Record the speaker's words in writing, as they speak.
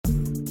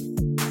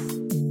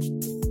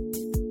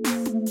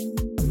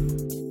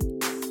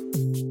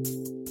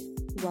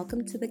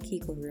Welcome to the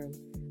Kegel Room,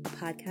 a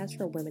podcast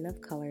for women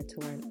of color to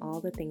learn all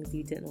the things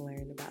you didn't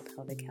learn about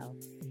pelvic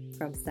health,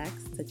 from sex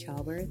to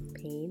childbirth,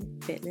 pain,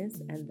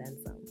 fitness, and then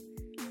some.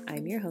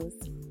 I'm your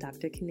host,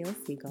 Dr. Camille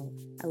Siegel,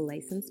 a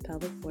licensed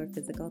pelvic floor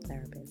physical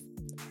therapist.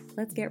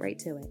 Let's get right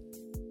to it.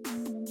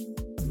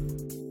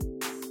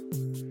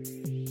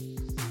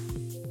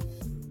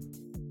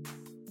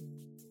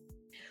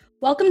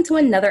 Welcome to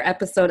another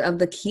episode of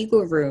the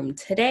Kegel Room.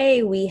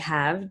 Today we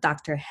have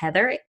Dr.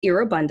 Heather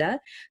Irobunda,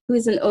 who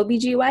is an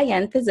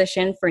OBGYN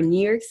physician for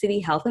New York City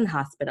Health and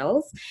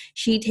Hospitals.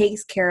 She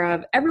takes care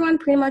of everyone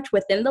pretty much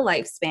within the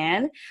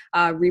lifespan,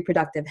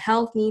 reproductive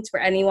health needs for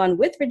anyone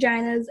with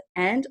vaginas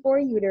and or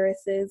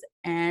uteruses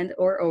and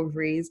or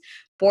ovaries.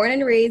 Born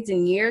and raised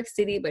in New York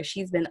City, but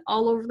she's been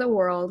all over the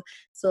world.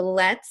 So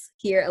let's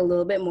hear a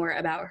little bit more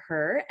about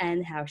her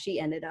and how she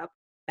ended up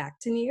back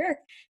to New York.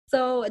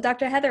 So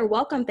Dr. Heather,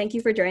 welcome. Thank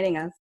you for joining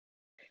us.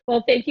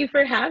 Well, thank you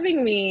for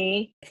having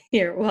me.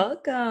 You're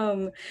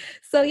welcome.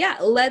 So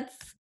let's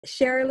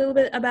share a little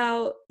bit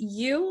about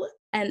you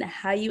and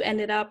how you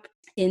ended up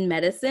in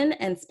medicine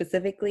and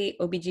specifically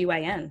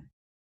OBGYN.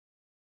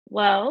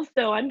 Well,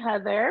 so I'm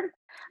Heather.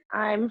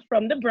 I'm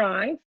from the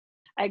Bronx.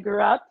 I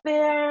grew up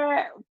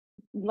there,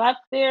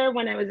 left there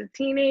when I was a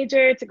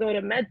teenager to go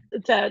to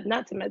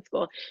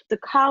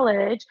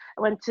college.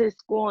 I went to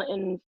school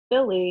in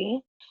Philly.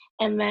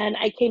 And then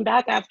I came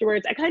back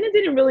afterwards. I kind of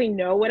didn't really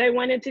know what I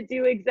wanted to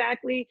do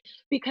exactly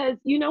because,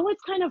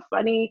 what's kind of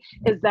funny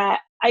is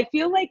that I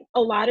feel like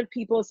a lot of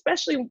people,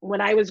 especially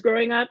when I was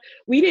growing up,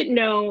 we didn't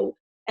know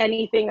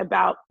anything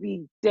about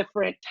the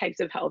different types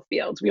of health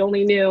fields. We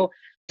only knew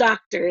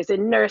doctors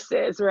and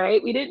nurses,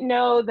 right? We didn't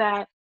know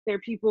that there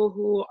are people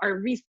who are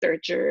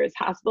researchers,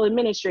 hospital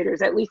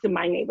administrators, at least in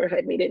my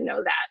neighborhood, we didn't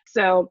know that.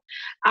 So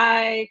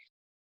I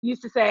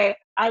used to say,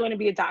 I want to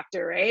be a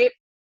doctor, right?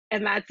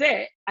 And that's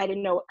it. I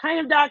didn't know what kind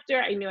of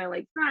doctor. I knew I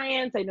liked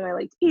science. I knew I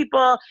liked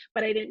people,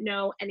 but I didn't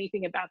know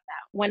anything about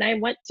that. When I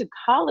went to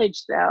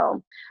college,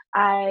 though,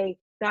 I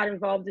got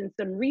involved in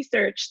some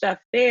research stuff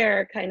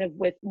there, kind of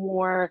with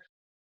more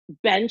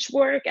bench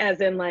work, as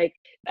in I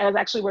was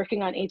actually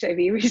working on HIV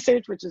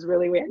research, which is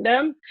really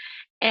random.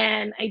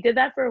 And I did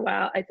that for a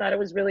while. I thought it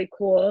was really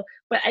cool,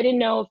 but I didn't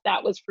know if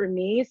that was for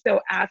me. So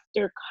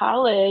after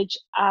college,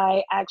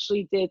 I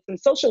actually did some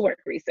social work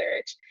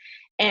research.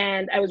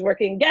 And I was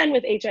working again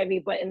with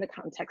HIV, but in the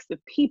context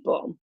of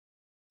people.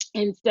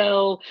 And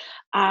so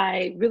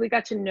I really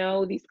got to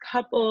know these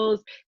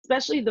couples,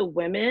 especially the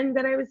women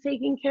that I was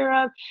taking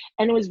care of.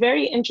 And it was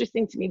very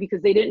interesting to me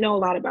because they didn't know a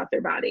lot about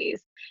their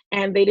bodies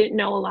and they didn't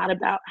know a lot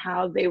about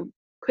how they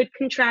could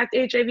contract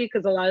HIV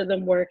because a lot of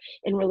them were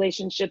in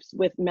relationships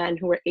with men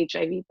who were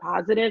HIV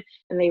positive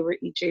and they were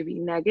HIV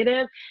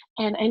negative.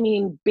 And I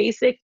mean,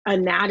 basic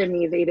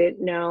anatomy, they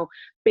didn't know,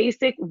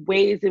 basic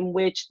ways in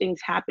which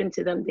things happened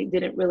to them, they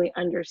didn't really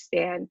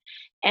understand.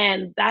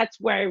 And that's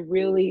where I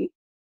really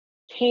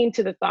came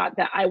to the thought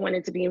that I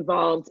wanted to be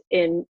involved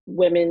in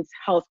women's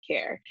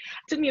healthcare. It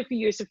took me a few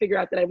years to figure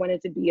out that I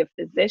wanted to be a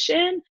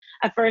physician.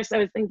 At first, I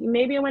was thinking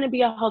maybe I want to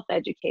be a health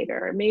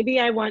educator, or maybe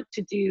I want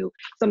to do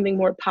something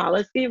more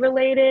policy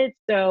related.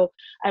 So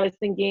I was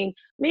thinking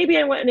maybe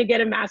I want to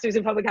get a master's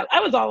in public health. I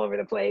was all over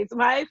the place.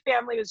 My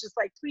family was just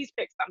like, please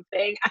pick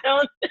something. I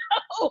don't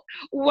know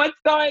what's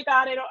going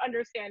on. I don't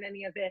understand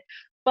any of it.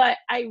 But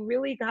I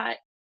really got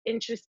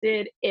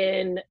interested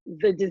in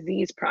the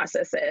disease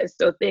processes.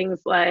 So things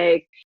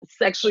like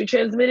sexually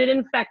transmitted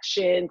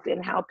infections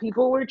and how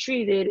people were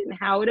treated and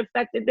how it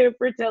affected their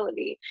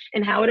fertility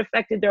and how it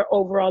affected their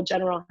overall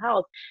general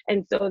health.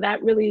 And so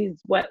that really is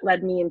what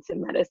led me into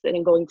medicine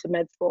and going to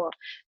med school.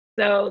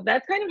 So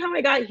that's kind of how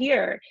I got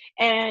here.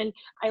 And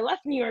I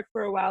left New York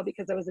for a while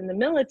because I was in the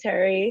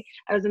military.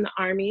 I was in the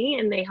Army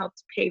and they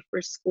helped pay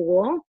for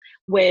school,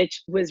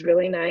 which was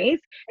really nice.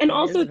 And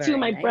also too,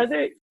 my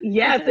brother,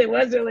 yes, it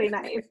was really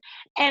nice.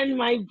 And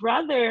my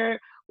brother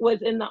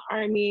was in the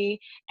Army.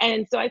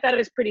 And so I thought it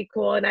was pretty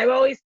cool. And I've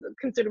always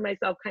considered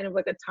myself kind of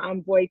like a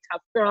tomboy,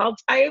 tough girl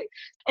type.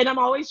 And I'm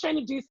always trying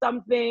to do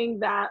something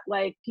that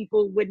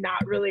people would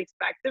not really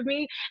expect of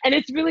me. And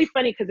it's really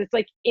funny because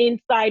it's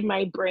inside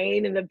my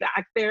brain in the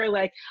back there,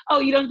 oh,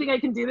 you don't think I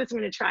can do this? I'm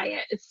going to try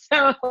it.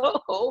 So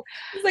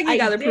it's you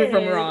got to prove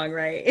them wrong,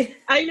 right?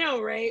 I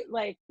know, right?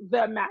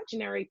 The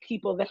imaginary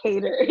people, the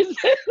haters,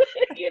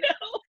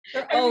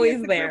 They're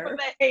always there.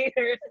 The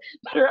haters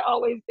that are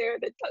always there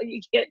that tell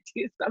you can't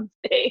do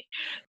something.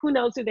 Who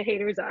knows who the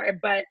haters are?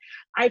 But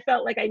I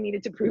felt like I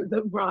needed to prove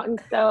them wrong.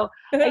 So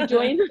I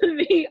joined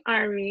the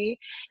Army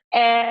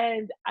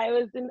and I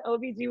was an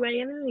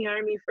OBGYN in the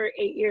Army for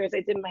 8 years. I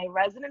did my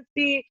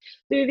residency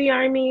through the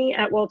Army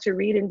at Walter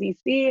Reed in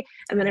DC.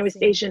 And then I was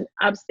stationed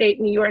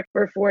upstate New York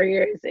for 4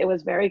 years. It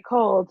was very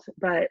cold,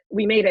 but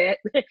we made it.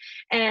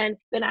 And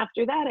then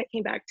after that, I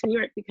came back to New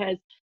York because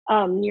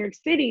New York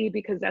City,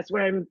 because that's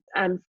where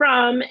I'm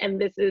from.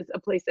 And this is a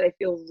place that I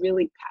feel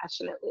really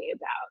passionately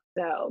about.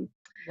 So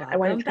I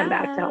wanted to come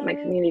back to help my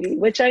community,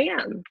 which I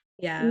am.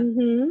 Yeah.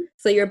 Mm-hmm.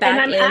 So you're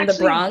back in the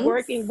Bronx?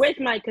 Working with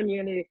my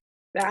community.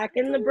 back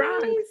in the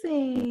Bronx.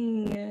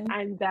 Amazing.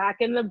 I'm back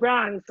in the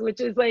Bronx,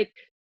 which is like,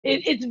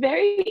 it's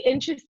very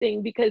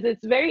interesting because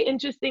it's very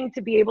interesting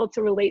to be able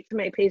to relate to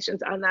my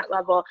patients on that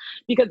level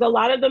because a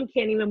lot of them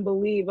can't even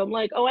believe. I'm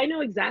like, oh, I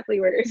know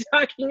exactly what you're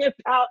talking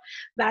about.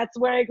 That's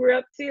where I grew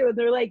up too. And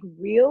they're like,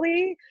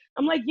 really?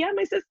 I'm like, yeah,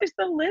 my sister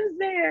still lives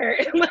there.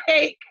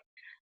 Like,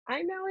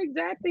 I know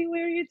exactly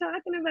where you're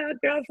talking about,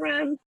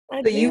 girlfriend.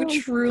 I So you do.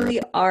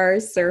 truly are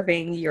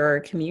serving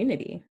your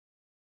community.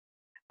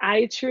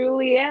 I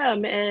truly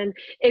am. And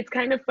it's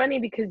kind of funny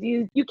because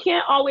you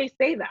can't always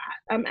say that.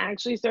 I'm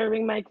actually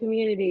serving my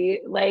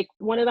community. Like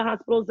one of the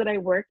hospitals that I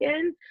work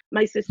in,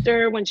 my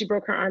sister, when she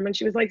broke her arm when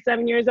she was like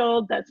 7 years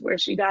old, that's where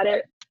she got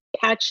it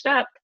patched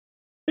up.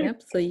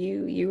 Yep. So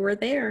you were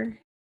there.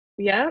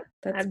 Yep,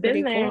 That's I've been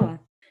pretty there. cool.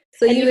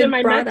 So And you even had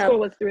my brought med school up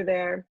was through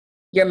there.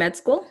 your med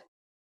school?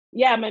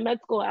 Yeah, my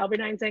med school,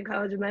 Albert Einstein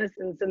College of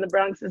Medicine, is in the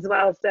Bronx as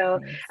well. So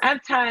Nice. I have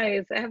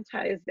ties. I have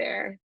ties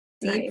there.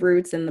 Deep Nice.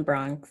 roots in the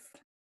Bronx.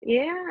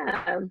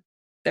 Yeah.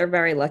 They're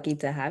very lucky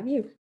to have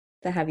you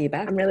I'm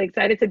back. really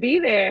excited to be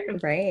there.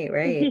 Right,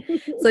 right.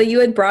 So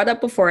you had brought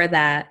up before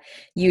that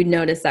you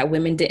noticed that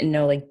women didn't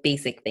know like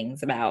basic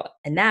things about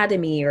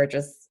anatomy or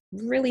just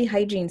really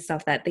hygiene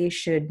stuff that they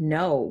should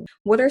know.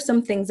 What are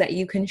some things that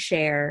you can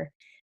share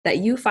that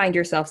you find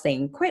yourself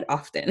saying quite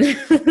often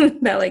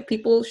that like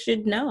people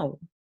should know?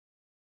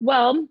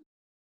 Well,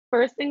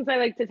 first things I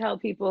like to tell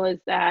people is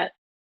that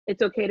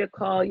it's okay to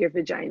call your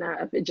vagina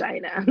a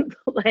vagina.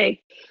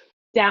 Like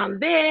down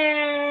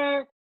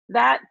there,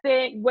 that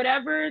thing,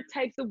 whatever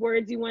types of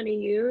words you want to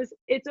use,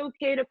 it's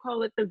okay to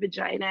call it the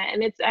vagina.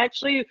 And it's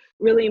actually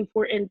really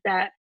important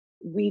that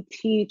we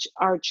teach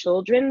our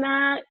children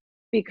that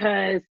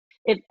because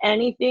if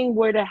anything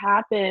were to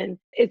happen,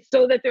 it's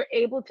so that they're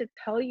able to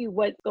tell you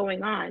what's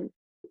going on.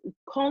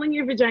 Calling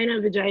your vagina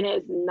a vagina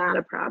is not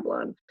a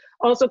problem.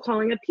 Also,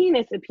 calling a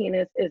penis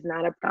is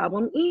not a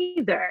problem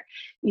either,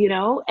 you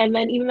know? And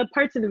then even the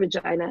parts of the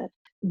vagina,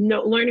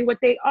 learning what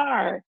they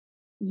are,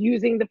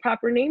 using the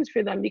proper names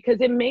for them, because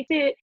it makes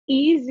it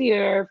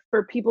easier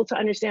for people to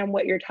understand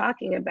what you're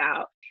talking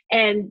about.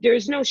 And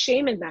there's no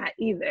shame in that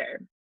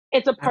either.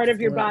 It's a part of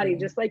your body,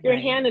 Absolutely. just like your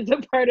Right. hand is a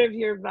part of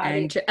your body.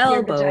 And your Your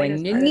elbow vagina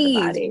is and your part of the knees.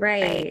 body.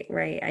 Right,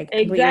 right. I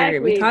completely agree.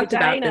 We Exactly. talked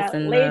about this Vagina,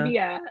 in the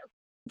labia.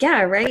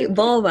 yeah, right.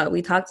 Vulva.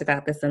 We talked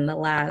about this in the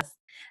last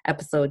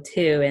episode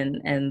too,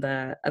 and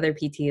the other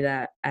PT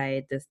that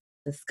I this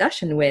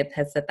discussion with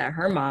has said that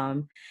her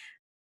mom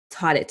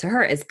taught it to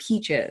her as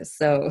peaches.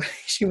 So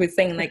she was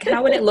saying like,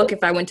 how would it look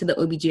if I went to the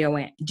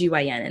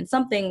OBGYN and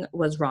something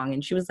was wrong?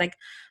 And she was like,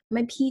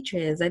 my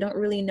peaches, I don't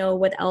really know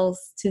what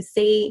else to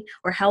say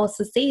or how else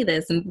to say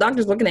this. And the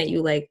doctor's looking at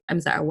you like,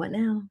 I'm sorry, what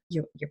now?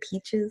 Your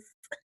peaches?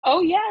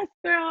 Oh yes,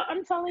 girl.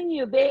 I'm telling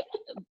you, they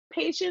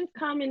patients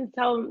come and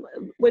tell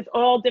with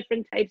all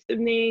different types of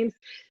names.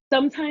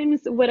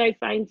 Sometimes what I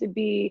find to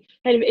be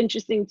kind of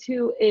interesting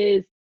too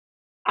is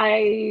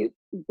I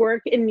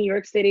work in New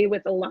York City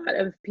with a lot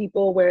of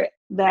people where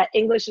that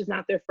English is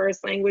not their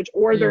first language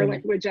or their Mm.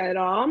 language at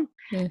all.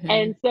 Mm-hmm.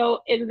 And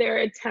so in their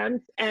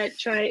attempts at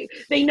trying,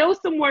 they know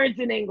some words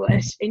in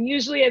English. And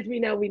usually, as we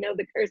know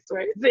the curse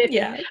words in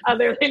Yeah.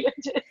 other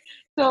languages.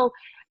 So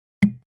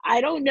I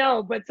don't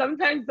know, but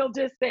sometimes they'll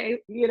just say,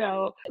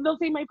 they'll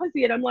say my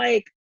pussy. And I'm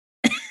like,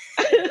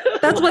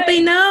 That's what they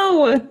like,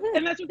 know.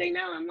 and that's what they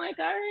know. I'm like,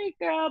 all right,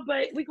 girl,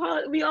 but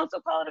we also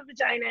call it a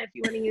vagina if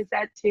you want to use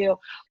that too.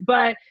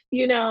 But,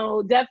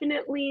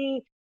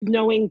 definitely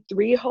knowing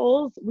three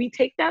holes, we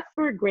take that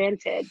for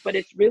granted, but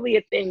it's really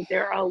a thing.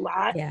 There are a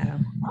lot Yeah.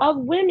 of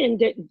women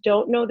that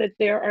don't know that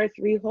there are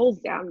three holes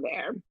down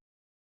there.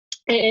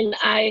 And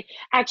I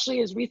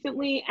actually, as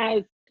recently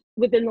as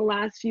within the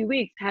last few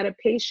weeks, had a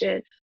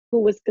patient who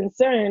was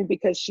concerned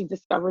because she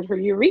discovered her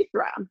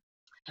urethra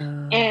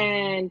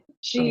and Oh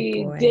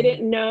she boy.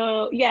 didn't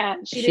know. Yeah,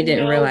 she She didn't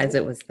didn't realize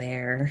know. it was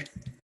there.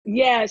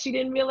 Yeah, she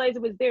didn't realize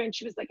it was there. And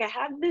she was like, I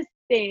have this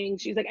thing.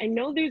 She's like, I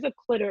know there's a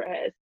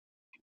clitoris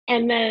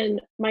and then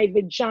my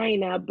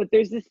vagina, but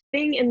there's this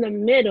thing in the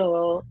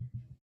middle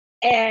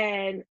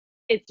and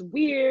it's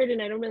weird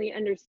and I don't really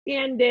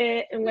understand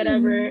it and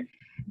whatever. Mm.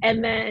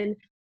 And then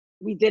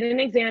we did an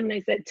exam and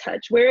I said,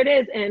 touch where it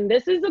is. And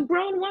this is a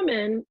grown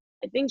woman.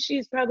 I think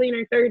she's probably in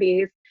her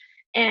 30s.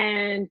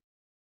 And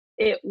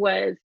it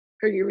was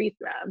her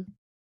urethra.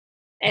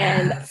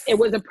 And it Yes.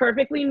 was a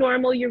perfectly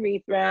normal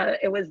urethra.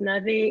 It was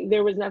nothing,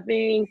 there was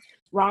nothing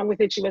wrong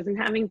with it. She wasn't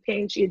having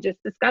pain. She had just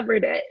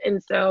discovered it.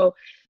 And so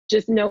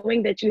just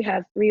knowing that you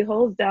have three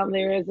holes down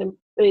there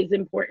is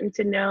important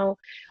to know.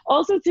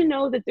 Also to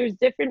know that there's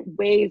different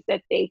ways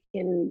that they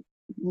can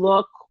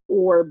look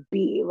or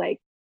be. Like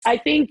I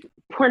think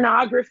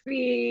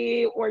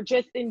pornography or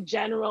just in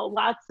general,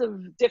 lots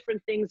of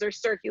different things are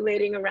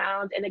circulating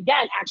around. And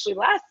again, actually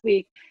last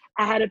week,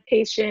 I had a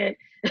patient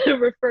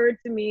referred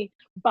to me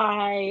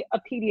by a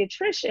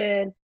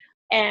pediatrician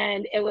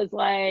and it was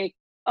like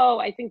oh,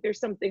 I think there's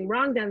something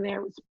wrong down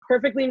there. It's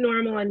perfectly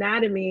normal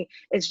anatomy.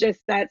 It's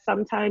just that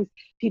sometimes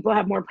people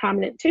have more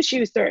prominent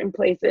tissue certain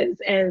places,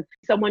 and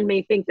someone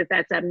may think that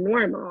that's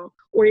abnormal,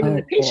 or even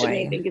the Oh patient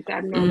may boy. think it's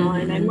abnormal.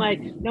 And I'm like,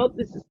 Hmm. nope,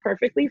 this is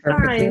perfectly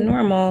Perfectly fine.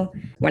 normal.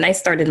 When I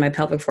started my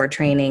pelvic floor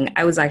training,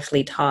 I was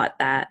actually taught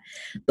that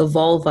the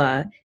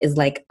vulva is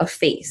like a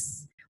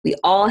face. We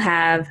all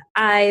have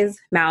eyes,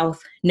 mouth,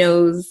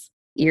 nose,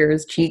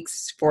 ears,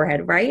 cheeks,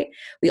 forehead, right?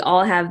 We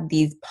all have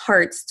these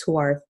parts to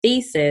our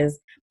faces,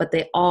 but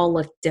they all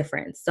look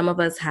different. Some of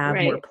us have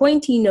more Right.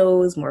 pointy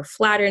nose, more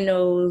flatter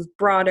nose,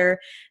 broader,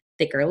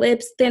 thicker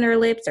lips, thinner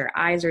lips. Our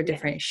eyes are Yes.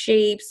 different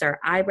shapes. Our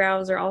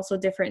eyebrows are also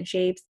different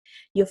shapes.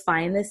 You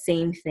find the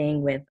same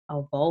thing with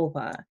a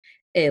vulva.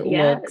 It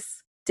Yes.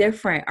 looks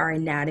different. Our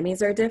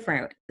anatomies are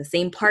different. The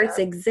same parts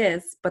Yep.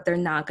 exist, but they're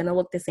not going to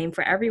look the same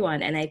for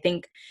everyone. And I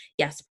think,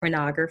 yes,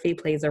 pornography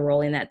plays a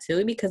role in that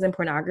too, because in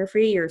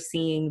pornography, you're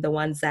seeing the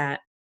ones that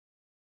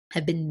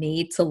have been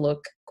made to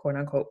look quote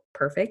unquote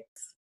perfect,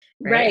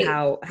 right? Right.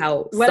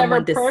 How Whatever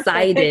someone perfect.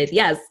 decided,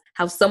 yes,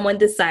 how someone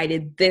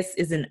decided this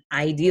is an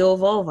ideal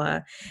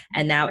vulva,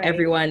 and now Right.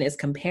 everyone is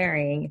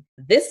comparing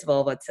this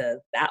vulva to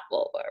that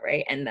vulva,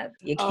 right? And that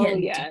you Oh, can't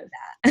do yes.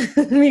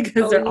 that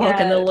because Oh, they're all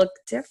going to yes. look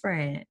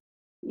different.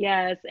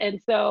 Yes.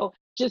 And so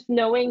just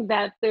knowing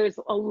that there's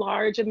a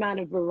large amount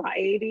of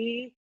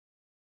variety,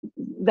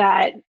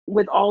 that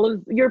with all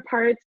of your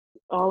parts,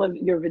 all of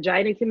your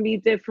vagina can be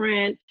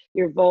different,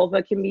 your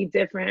vulva can be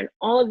different,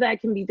 all of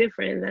that can be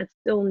different, and that's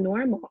still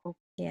normal.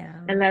 Yeah.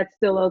 And that's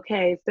still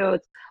okay. So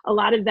it's a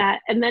lot of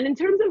that. And then in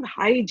terms of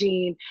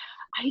hygiene,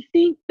 I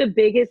think the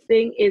biggest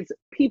thing is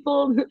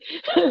people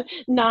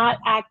not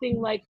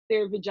acting like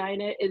their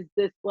vagina is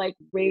this like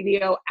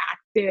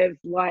radioactive,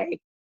 like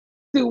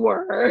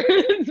sewer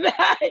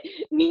that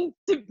needs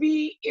to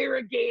be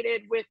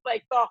irrigated with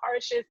like the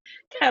harshest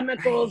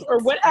chemicals or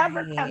Right.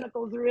 whatever Right.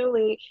 chemicals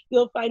really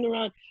you'll find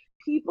around.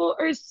 People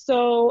are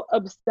so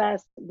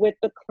obsessed with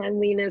the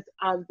cleanliness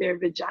of their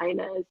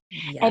vaginas.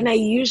 And I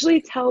Yes.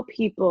 usually tell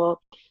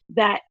people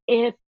that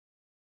if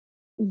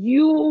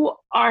you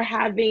are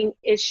having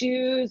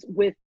issues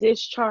with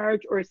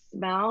discharge or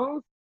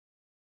smells,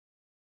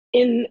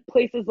 in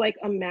places like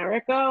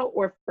America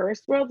or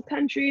first world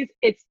countries,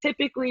 it's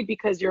typically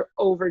because you're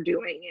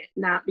overdoing it,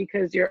 not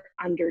because you're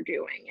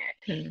underdoing it.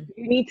 Hmm.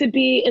 You need to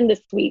be in the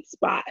sweet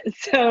spot.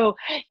 So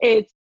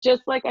it's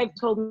just like I've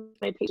told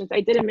my patients.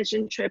 I did a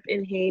mission trip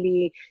in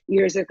Haiti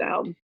years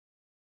ago,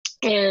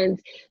 and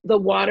the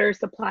water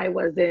supply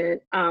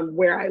wasn't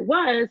where I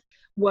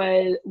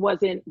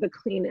wasn't the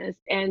cleanest,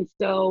 and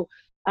so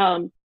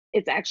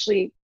it's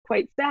actually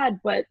quite sad.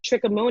 But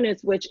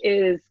trichomonas, which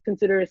is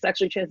considered a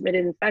sexually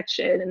transmitted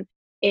infection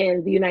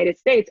in the United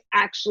States,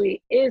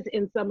 actually is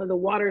in some of the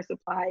water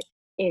supply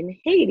in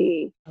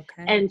Haiti,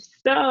 Okay. and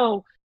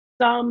so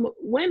some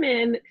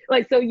women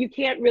like so you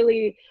can't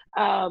really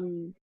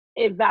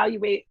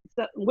evaluate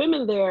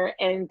women there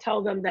and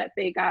tell them that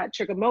they got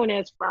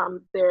trichomonas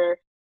from their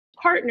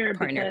partner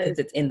Partner, because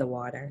it's in the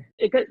water.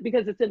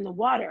 because it's in the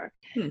water.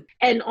 Hmm.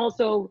 And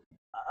also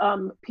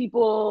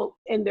people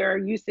in their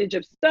usage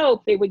of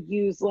soap, they would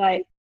use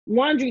like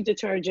laundry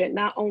detergent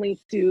not only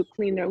to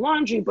clean their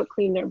laundry but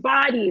clean their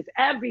bodies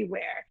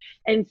everywhere,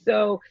 and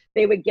so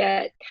they would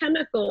get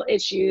chemical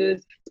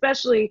issues,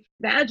 especially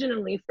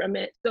vaginally, from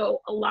it.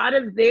 So a lot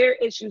of their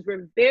issues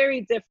were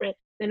very different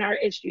than our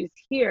issues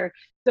here.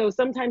 So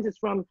sometimes it's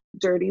from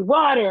dirty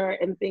water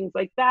and things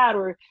like that,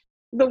 or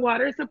the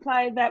water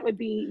supply that would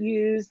be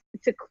used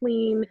to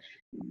clean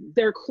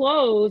their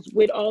clothes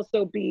would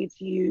also be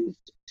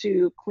used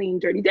to clean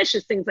dirty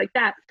dishes, things like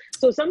that.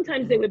 So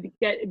sometimes they would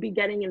be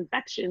getting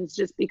infections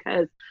just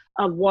because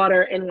of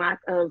water and lack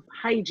of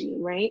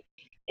hygiene, right?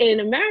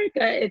 In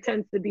America, it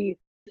tends to be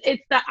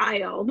it's the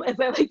aisle, as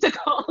I like to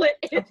call it.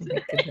 Oh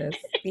my goodness.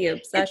 The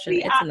It's obsession.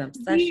 It's an the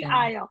obsession.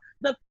 aisle,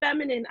 the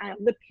feminine aisle,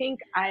 the pink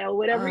aisle,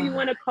 whatever you Oh,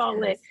 want to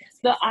call it, yes, yes,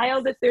 the yes,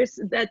 aisle yes.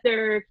 that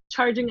they're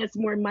charging us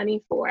more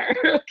money for,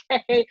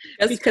 okay?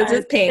 Just because Because it's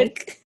it's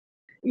pink.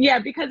 yeah,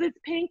 because it's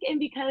pink and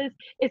because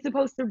it's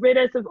supposed to rid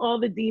us of all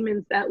the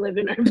demons that live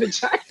in our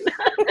vagina.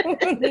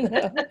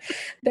 No,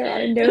 there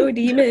are no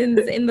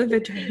demons in the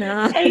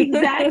vagina.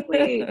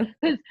 Exactly.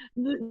 Because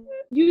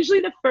usually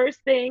the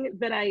first thing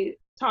that I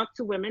talk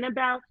to women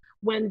about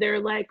when they're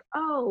like,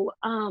 oh,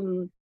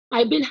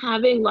 I've been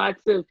having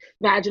lots of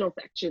vaginal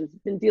infections,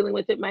 been dealing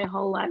with it my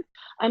whole life.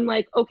 I'm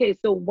like, okay,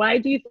 so why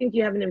do you think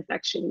you have an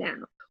infection now?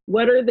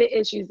 What are the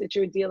issues that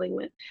you're dealing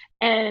with?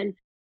 And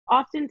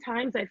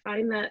oftentimes I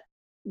find that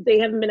they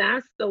haven't been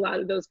asked a lot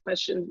of those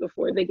questions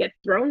before they get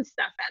thrown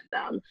stuff at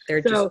them.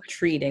 They're So just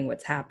treating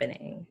what's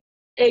happening.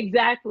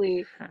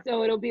 exactly. Huh.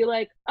 So it'll be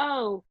like,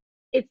 oh,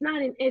 it's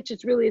not an itch,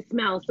 it's really a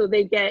smell. So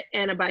they get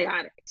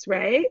antibiotics,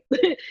 right?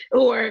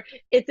 Or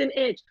it's an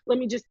itch. Let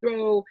me just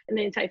throw an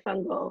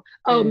antifungal.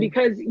 Oh, Mm.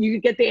 because you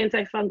get the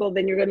antifungal,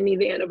 then you're going to need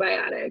the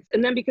antibiotics.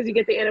 And then because you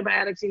get the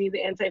antibiotics, you need the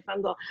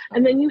antifungal.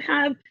 And Oh, then you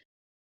have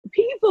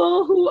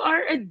people who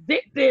are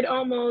addicted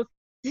almost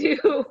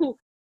to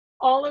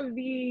all of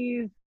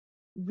these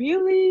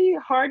really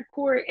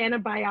hardcore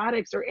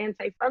antibiotics or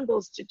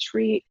antifungals to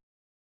treat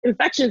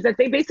infections that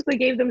they basically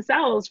gave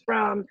themselves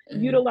from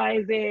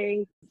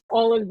utilizing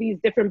all of these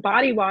different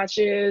body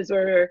washes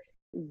or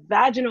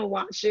vaginal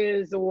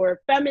washes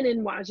or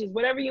feminine washes,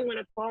 whatever you want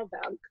to call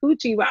them,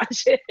 coochie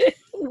washes,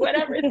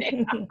 whatever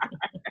they are.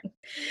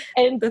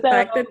 And The so,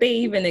 fact that they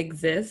even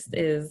exist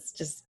is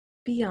just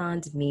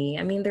beyond me.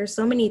 I mean, there's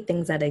so many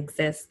things that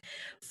exist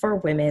for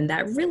women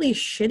that really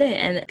shouldn't.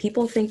 And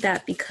people think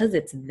that because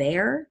it's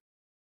there,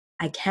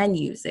 I can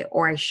use it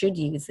or I should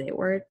use it.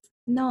 Or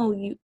no,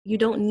 you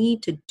don't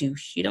need to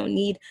douche. You don't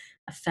need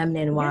a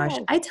feminine wash.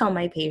 yes, I tell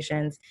my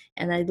patients,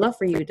 and I'd love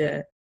for you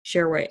to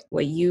share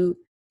what you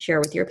share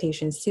with your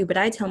patients too. But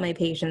I tell my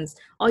patients,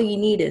 all you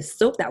need is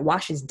soap that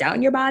washes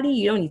down your body.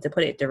 You don't need to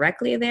put it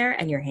directly there,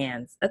 and your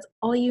hands. That's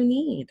all you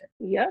need.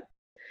 yep.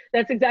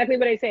 That's exactly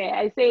what I say.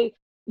 I say,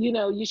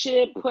 you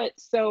shouldn't put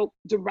soap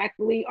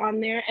directly on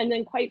there. And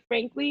then, quite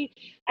frankly,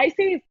 I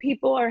say if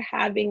people are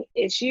having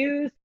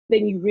issues,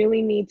 then you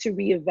really need to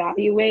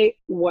reevaluate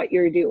what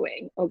you're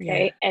doing. Yeah.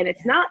 Okay. And it's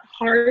Yeah. not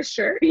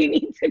harsher. You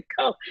need to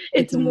go,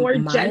 It's it's more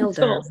milder,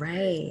 gentle,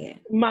 right?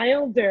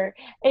 milder.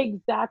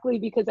 Exactly.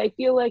 Because I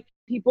feel like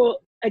people,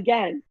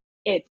 again,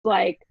 it's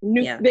like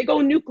Yeah. they go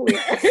nuclear.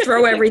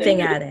 Throw They're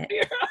everything at it.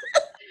 nuclear.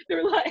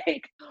 They're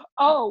like,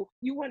 oh,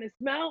 you want to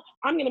smell?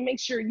 I'm gonna make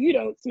sure you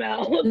don't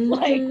smell. It's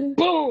like Mm-hmm.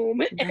 boom,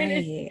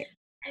 Right.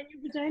 and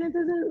your vagina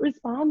doesn't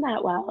respond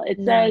that well. It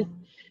says No.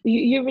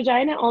 your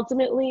vagina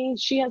ultimately,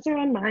 she has her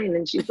own mind,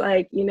 and she's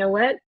like, you know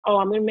what? Oh,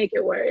 I'm gonna make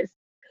it worse.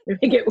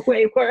 Make it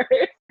way worse,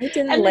 I didn't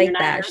and then you're like not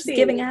that. She's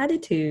giving happy.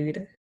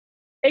 attitude.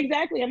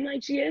 Exactly. I'm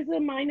like, she has a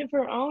mind of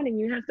her own, and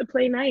you have to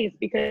play nice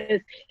because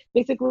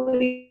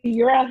basically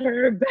you're at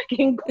her beck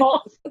and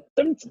call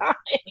sometimes.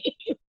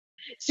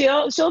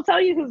 She'll tell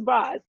you who's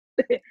boss,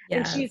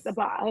 and she's the Yes.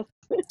 boss.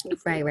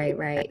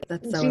 Right.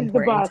 That's so She's the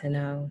important boss. to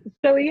know.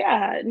 So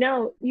yeah,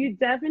 no, you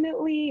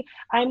definitely,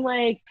 I'm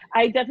like,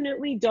 I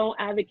definitely don't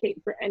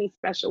advocate for any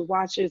special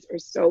washes or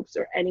soaps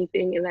or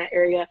anything in that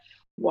area.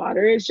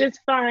 Water is just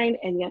fine.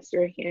 And yes,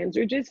 your hands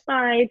are just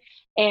fine.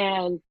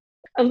 And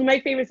my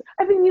favorites,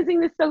 I've been using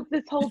this soap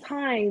this whole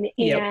time.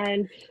 Yep.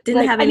 And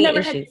Didn't like, have I've any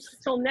never had issues issues.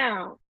 till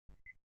now.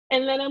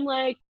 And then I'm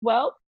like,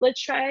 well,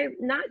 let's try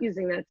not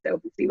using that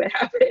soap and see what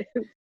happens.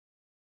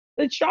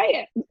 Let's try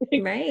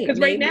it. Right. Because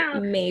right Maybe now,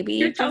 maybe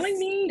you're telling just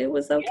me, it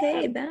was yeah,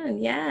 okay then.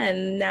 Yeah.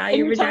 And now and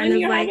your you're telling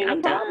me vagina's you're like, having a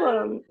I'm done.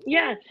 problem.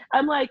 Yeah. Yeah.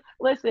 I'm like,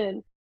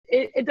 listen,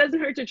 it doesn't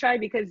hurt to try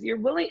because if you're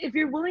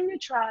willing to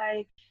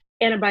try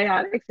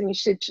antibiotics, and you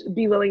should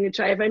be willing to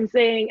try, if I'm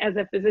saying as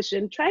a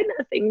physician, try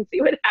nothing and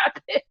see what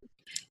happens. See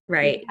what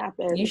Right. You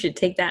happens. should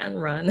take that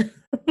and run.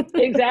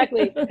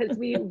 Exactly. Because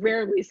we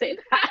rarely say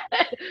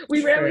that.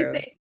 We rarely True.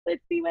 say,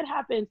 let's see what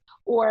happens.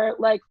 Or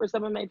like for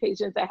some of my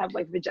patients, I have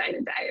like vagina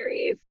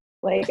diaries.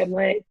 Like I'm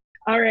like,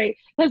 all right.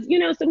 Because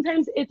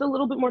sometimes it's a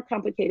little bit more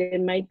complicated.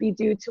 It might be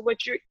due to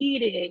what you're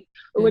eating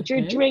or what you're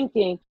Mm-hmm.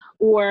 drinking.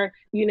 Or,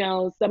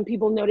 some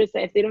people notice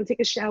that if they don't take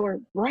a shower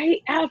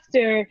right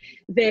after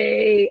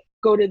they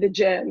go to the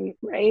gym,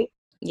 right?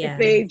 If Yeah.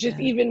 they just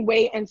Yeah. even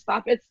wait and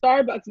stop at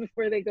Starbucks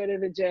before they go to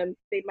the gym,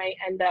 they might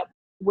end up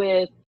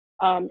with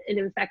an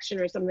infection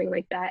or something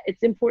like that.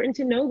 It's important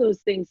to know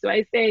those things. So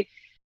I say,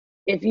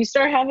 if you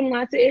start having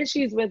lots of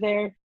issues with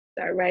her,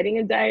 start writing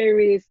a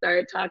diary,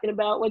 start talking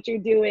about what you're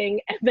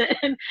doing. And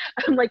then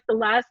I'm like the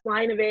last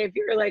line of it, if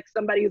you're like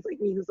somebody who's like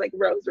me, who's like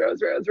rose,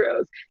 rose, rose,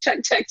 rose,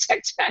 check, check,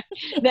 check, check.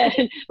 Then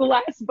the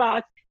last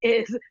box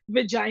is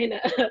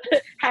vagina,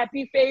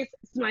 happy face,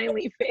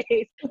 smiley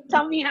face.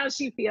 Tell me how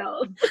she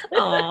feels.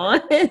 Oh,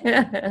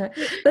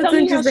 that's Tell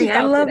me how she interesting. I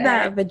felt love today.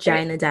 that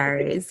vagina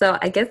diary. So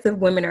I guess if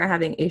women are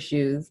having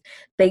issues,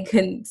 they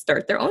can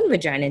start their own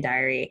vagina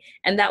diary.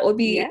 And that would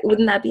be, Yeah.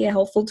 wouldn't that be a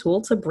helpful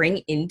tool to bring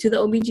into the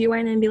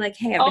OBGYN and be like,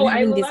 hey, I've been Oh, I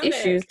having these love it.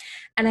 issues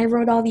and I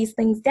wrote all these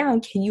things down.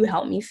 Can you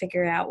help me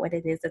figure out what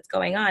it is that's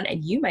going on?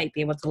 And you might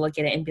be able to look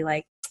at it and be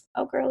like,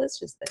 oh, girl, it's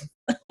just this.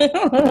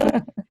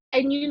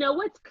 And you know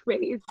what's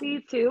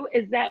crazy too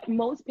is that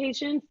most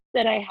patients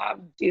that I have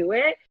do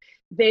it,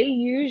 they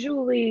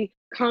usually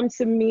come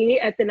to me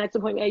at the next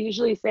appointment. I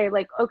usually say,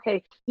 like,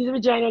 okay, use a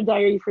vagina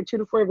diary for 2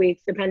 to 4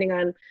 weeks, depending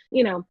on,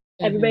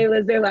 Hmm. everybody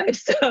lives their life.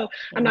 So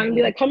I'm not gonna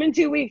be Right. like, come in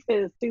 2 weeks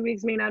because 2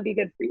 weeks may not be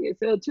good for you.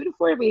 So 2 to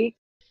 4 weeks,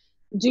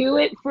 do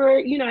it for,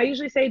 I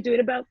usually say do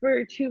it about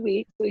for 2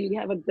 weeks so you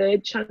have a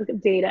good chunk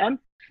of data.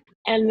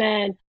 And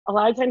then a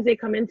lot of times they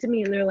come into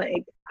me and they're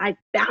like, I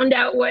found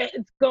out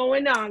what's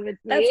going on with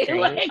That's me.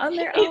 great. Like On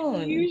their it's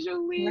own.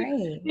 usually,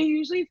 Right. they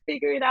usually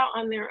figure it out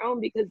on their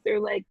own because they're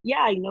like, yeah,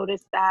 I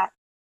noticed that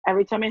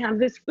every time I have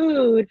this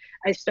food,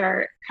 I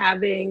start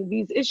having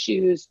these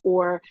issues.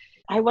 Or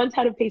I once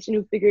had a patient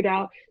who figured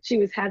out she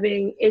was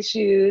having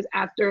issues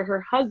after her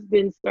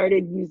husband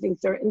started using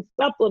certain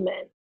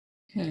supplements.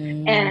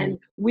 Hmm. And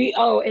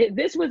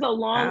this was a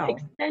long Wow.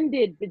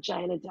 extended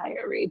vagina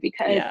diary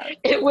because Yeah.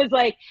 it was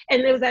like,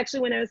 and it was actually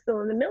when I was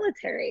still in the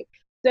military.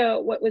 So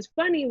what was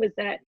funny was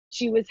that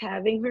she was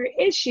having her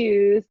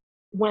issues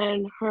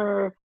when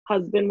her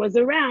husband was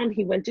around.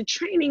 He went to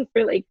training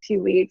for like 2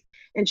 weeks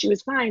and she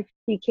was fine.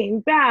 He came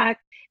back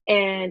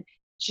and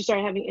she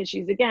started having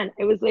issues again.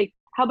 It was like,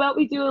 how about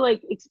we do a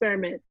like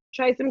experiment?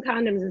 Try some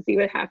condoms and see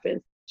what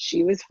happens.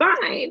 She was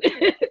fine.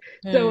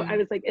 So I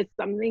was like, it's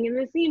something in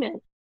the semen.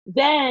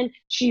 Then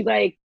she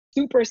like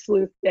super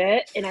sleuthed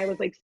it. And I was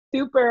like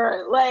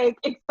super like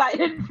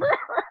excited for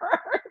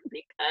her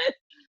because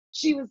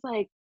she was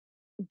like,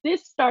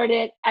 this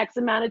started X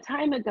amount of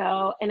time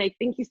ago. And I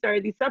think he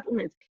started these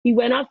supplements. He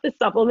went off the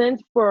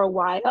supplements for a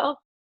while.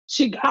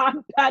 She got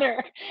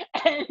better.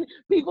 And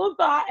people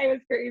thought I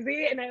was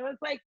crazy. And I was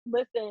like,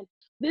 listen,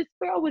 this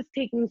girl was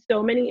taking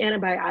so many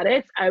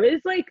antibiotics. I was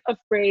like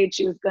afraid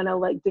she was gonna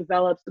like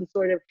develop some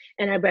sort of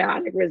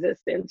antibiotic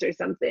resistance or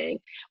something,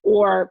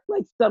 or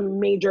like some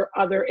major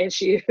other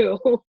issue.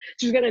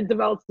 She was gonna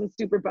develop some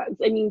super bugs.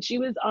 I mean, she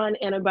was on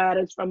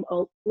antibiotics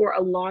for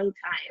a long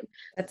time.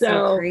 That's so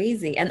So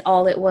crazy. And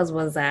all it was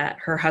that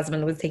her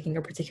husband was taking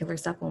a particular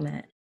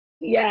supplement.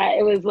 yeah,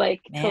 it was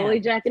like totally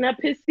Man. jacking up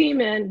his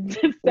semen.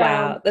 So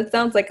Wow. That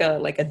sounds like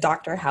a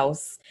Dr.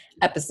 House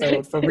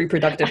episode for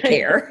reproductive I know,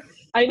 care.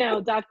 I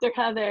know, Dr.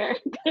 Heather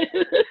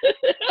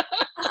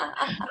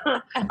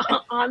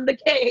on the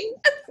case.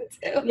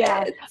 Do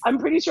Yeah, it. I'm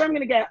pretty sure I'm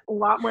going to get a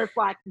lot more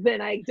flack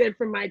than I did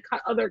from my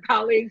other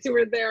colleagues who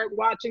were there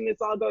watching this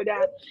all go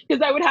down.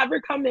 Because I would have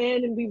her come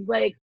in and we'd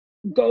like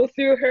go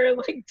through her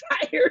like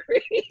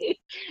diary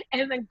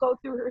and then go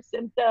through her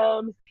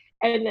symptoms.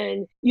 And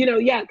then, you know,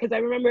 yeah, because I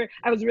remember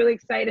I was really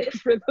excited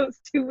for those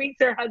 2 weeks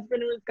her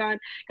husband was gone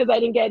because I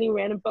didn't get any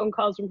random phone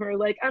calls from her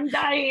like, I'm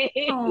dying.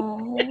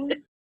 Oh.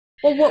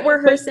 Well, what were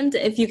her But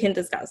symptoms, if you can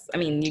discuss? I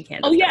mean, you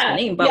can't oh discuss her yeah,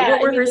 name, but yeah. what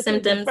I were mean, her this was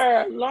symptoms? for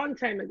a long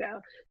time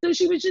ago. So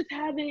she was just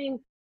having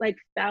like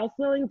foul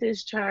smelling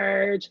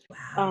discharge,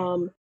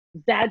 Wow.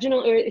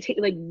 vaginal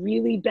irritation, like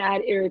really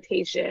bad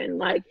irritation.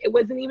 Like it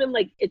wasn't even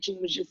like itching;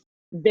 it was just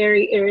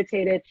very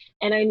irritated.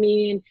 And I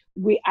mean,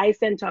 I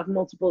sent off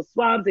multiple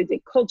swabs. I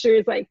did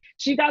cultures. Like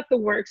she got the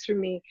works from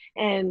me,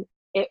 and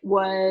it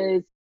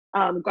was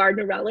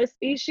Gardnerella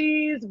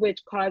species, which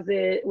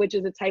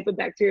is a type of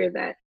bacteria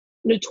that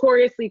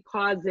notoriously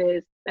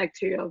causes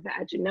bacterial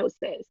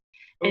vaginosis.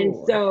 And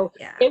Oh, so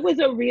yeah. it was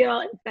a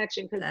real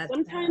infection because That's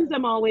sometimes bad.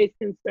 I'm always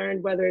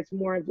concerned whether it's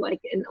more of like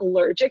an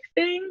allergic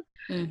thing,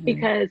 Mm-hmm.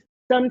 because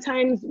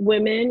sometimes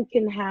women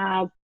can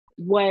have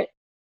what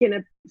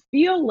can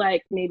feel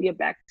like maybe a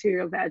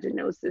bacterial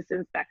vaginosis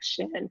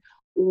infection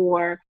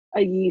or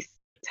a yeast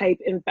type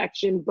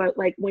infection. But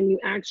like when you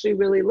actually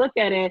really look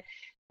at it,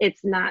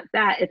 it's not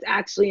that. It's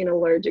actually an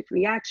allergic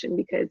reaction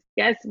because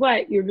guess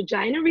what? Your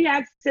vagina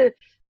reacts to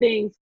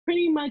things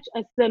pretty much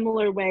a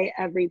similar way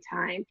every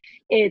time.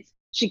 It's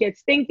she gets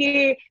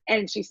stinky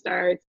and she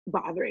starts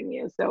bothering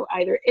you. So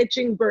either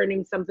itching,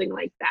 burning, something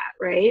like that,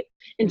 right?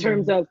 In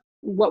terms Mm. of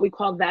what we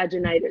call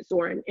vaginitis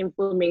or an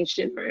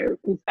inflammation or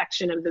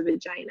infection of the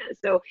vagina.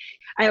 So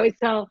I always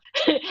tell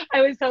I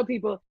always tell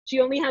people she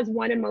only has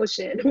one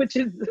emotion, which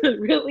is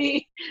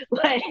really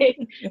like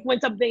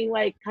when something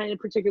like kind of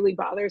particularly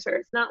bothers her.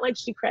 It's not like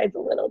she cries a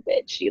little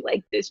bit. She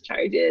like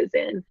discharges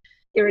and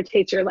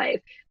irritates your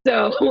life.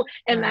 So Wow.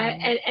 and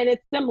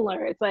it's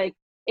similar. It's like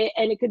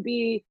and it could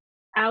be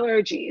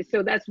allergies.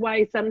 So that's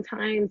why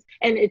sometimes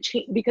and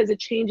because it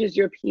changes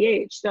your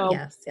pH. So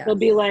Yes, it'll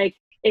be yes. like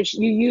if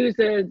you use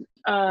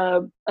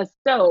a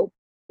soap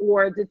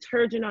or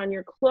detergent on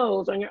your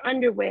clothes, on your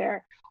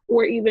underwear,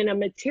 or even a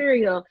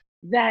material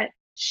that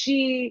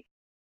she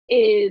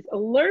is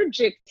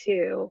allergic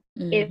to,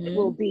 it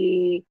will Mm-hmm.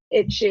 be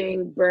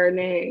itching,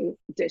 burning,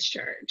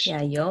 discharge.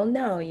 Yeah, you'll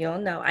know. You'll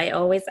know. I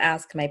always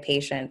ask my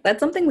patient. That's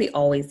something we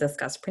always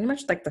discuss pretty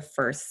much like the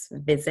first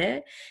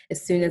visit.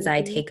 As soon as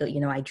I Mm-hmm, take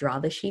I draw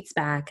the sheets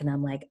back and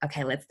I'm like,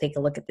 okay, let's take a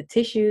look at the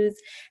tissues.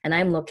 And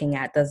I'm looking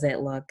at, does it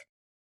look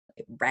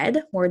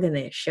red more than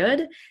it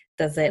should?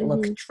 Does it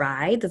look mm-hmm.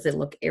 dry? Does it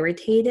look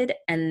irritated?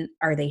 And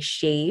are they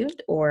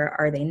shaved or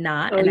are they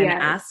not? Oh, And I'm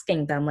yes.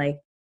 asking them like,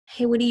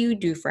 hey, what do you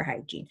do for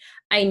hygiene?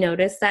 I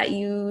noticed that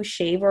you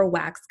shave or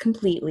wax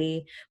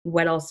completely.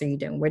 What else are you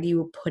doing? What are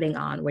you putting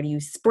on? What are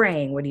you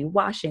spraying? What are you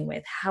washing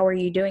with? How are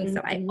you doing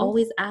so? I Mm-hmm.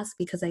 always ask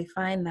because I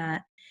find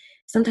that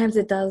sometimes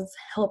it does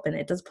help and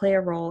it does play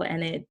a role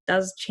and it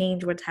does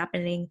change what's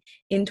happening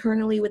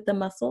internally with the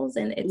muscles.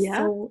 And it's Yeah.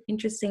 so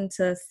interesting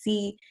to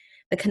see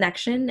the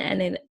connection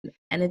and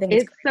I think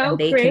it's It's great when so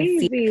they can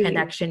see the crazy.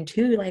 connection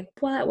too. Like,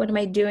 what am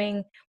I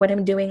doing? What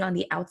I'm doing on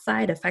the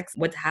outside affects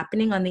what's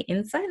happening on the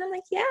inside. I'm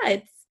like, yeah,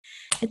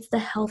 it's the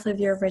health of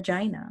your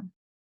vagina.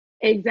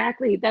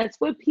 Exactly. That's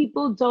what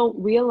people don't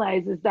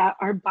realize is that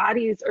our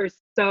bodies are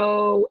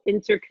so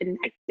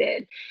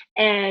interconnected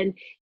and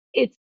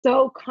it's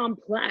so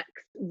complex,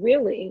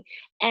 really.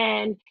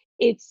 And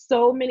there's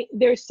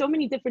so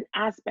many different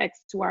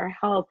aspects to our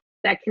health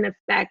that can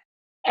affect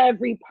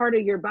every part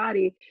of your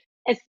body,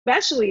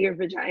 especially your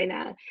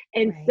vagina.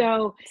 And Right.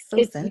 so So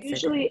it's sensitive.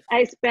 usually,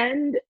 I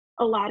spend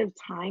a lot of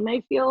time,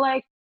 I feel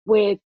like,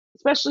 with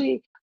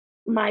especially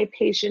my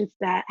patients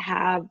that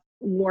have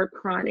more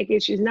chronic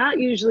issues, not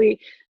usually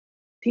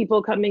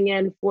people coming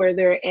in for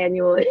their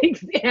annual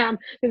exam,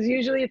 because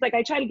usually it's like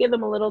I try to give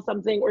them a little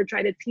something or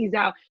try to tease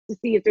out to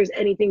see if there's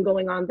anything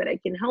going on that I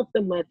can help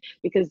them with,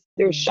 because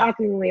there's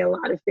shockingly a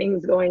lot of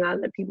things going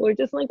on that people are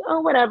just like,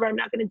 oh, whatever, I'm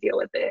not going to deal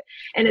with it.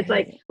 And it's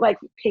like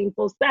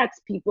painful sex,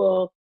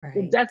 people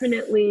will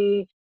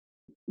definitely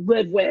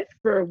live with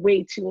for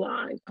way too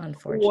long.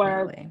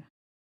 Unfortunately. Or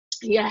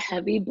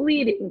heavy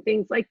bleeding,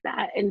 things like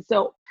that. And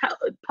so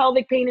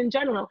pelvic pain in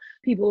general,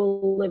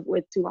 people live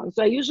with too long.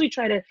 So I usually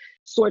try to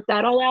sort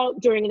that all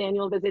out during an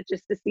annual visit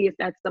just to see if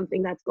that's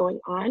something that's going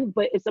on.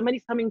 But if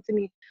somebody's coming to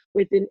me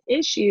with an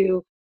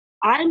issue,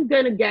 I'm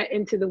going to get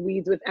into the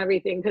weeds with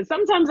everything. Because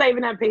sometimes I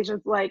even have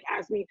patients like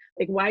ask me,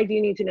 like, why do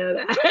you need to know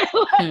that?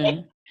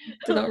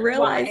 They don't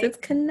realize it's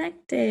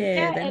connected.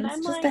 And it's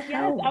I'm just like, a yes,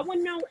 help. I want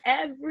to know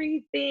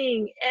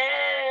everything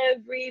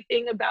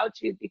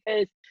about you,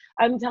 because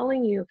I'm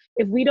telling you,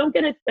 if we don't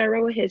get a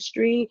thorough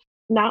history,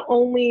 not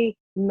only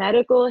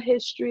medical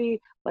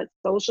history, but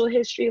social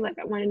history, like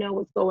I want to know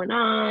what's going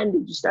on.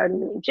 Did you start a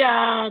new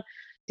job?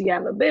 Do you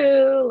have a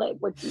boo? Like,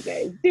 what do you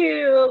guys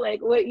do?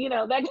 Like, what,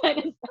 that kind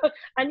of stuff.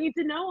 I need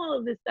to know all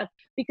of this stuff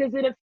because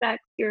it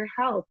affects your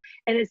health.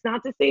 And it's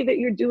not to say that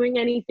you're doing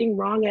anything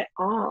wrong at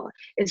all.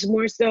 It's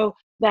more so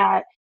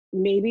that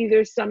maybe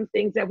there's some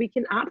things that we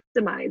can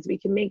optimize, we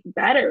can make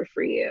better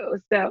for you.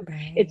 So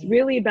it's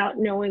really about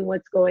knowing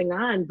what's going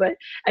on. But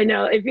I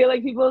know, I feel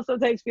like people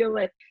sometimes feel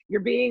like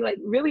you're being like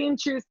really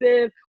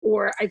intrusive,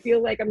 or I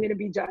feel like I'm going to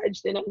be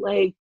judged. And I'm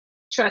like,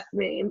 trust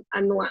me,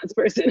 I'm the last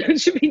person who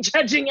should be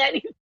judging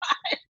anybody.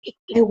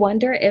 I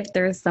wonder if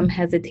there's some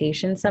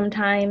hesitation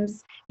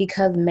sometimes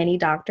because many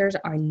doctors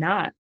are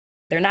not.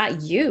 They're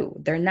not you.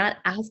 They're not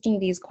asking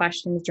these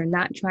questions. They're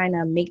not trying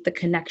to make the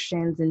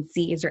connections and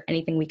see, is there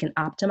anything we can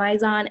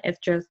optimize on? It's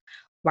just,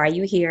 why are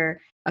you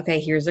here? Okay,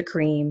 here's a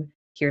cream.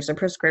 Here's a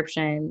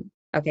prescription.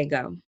 Okay,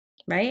 go.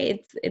 Right?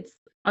 It's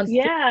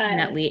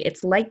unfortunately,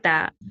 it's like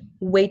that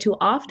way too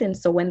often.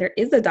 So when there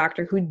is a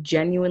doctor who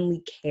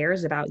genuinely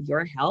cares about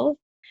your health,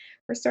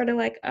 we're sort of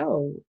like,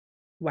 oh,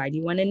 why do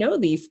you want to know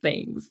these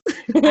things?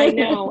 I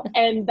know.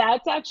 And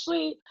that's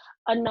actually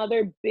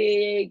another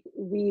big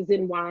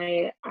reason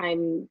why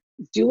I'm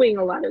doing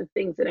a lot of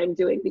things that I'm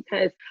doing,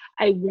 because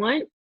I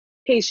want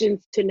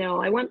patients to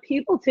know, I want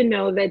people to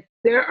know that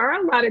there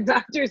are a lot of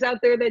doctors out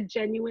there that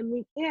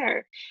genuinely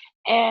care.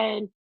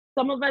 And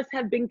some of us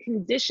have been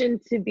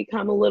conditioned to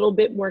become a little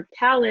bit more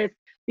callous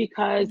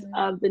because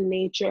of the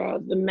nature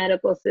of the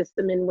medical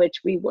system in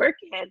which we work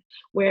in,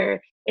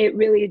 where it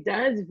really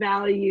does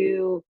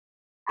value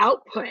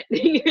output.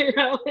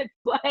 It's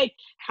like,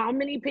 how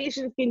many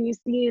patients can you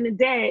see in a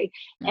day,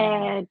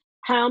 and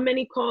how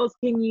many calls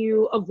can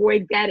you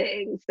avoid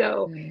getting?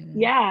 So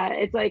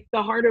it's like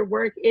the harder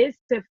work is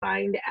to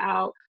find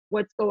out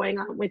what's going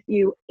on with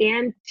you,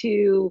 and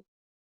to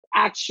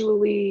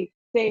actually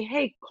say,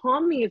 hey, call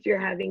me if you're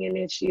having an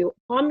issue,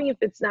 call me if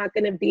it's not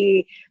going to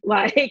be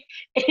like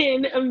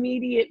an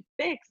immediate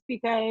fix,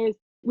 because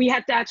we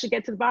have to actually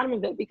get to the bottom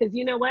of it. Because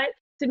you know what,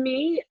 to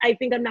me, I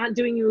think I'm not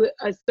doing you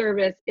a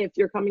service if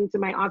you're coming to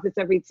my office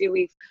every 2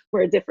 weeks for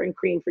a different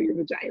cream for your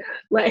vagina.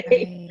 Like,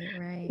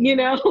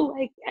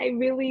 like I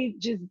really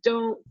just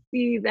don't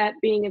see that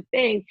being a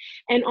thing.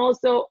 And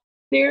also,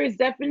 there is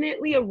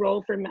definitely a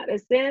role for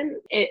medicine,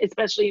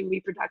 especially in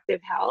reproductive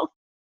health.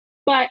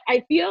 But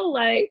I feel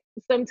like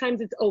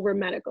sometimes it's over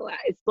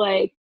medicalized.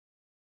 Like,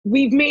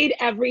 we've made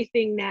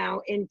everything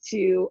now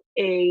into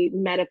a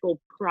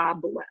medical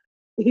problem,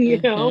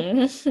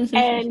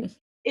 And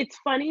it's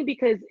funny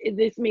because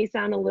this may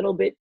sound a little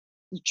bit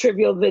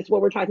trivial.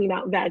 What we're talking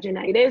about,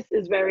 vaginitis,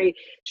 is very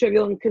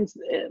trivial, and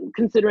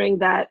considering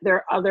that there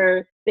are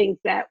other things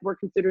that we're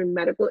considering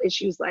medical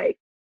issues like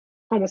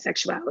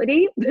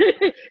homosexuality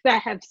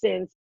that have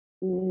since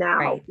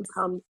now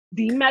become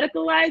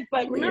demedicalized.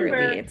 But Clearly,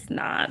 remember, it's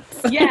not.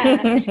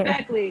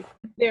 exactly.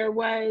 There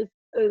was,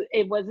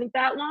 it wasn't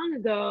that long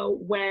ago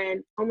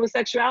when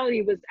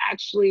homosexuality was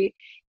actually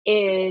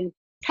in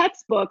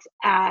textbooks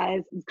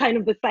as kind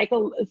of the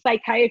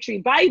psychiatry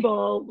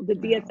Bible, the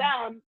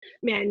DSM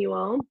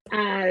manual,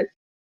 as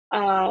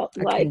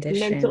like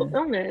mental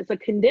illness, a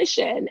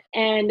condition.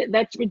 And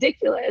that's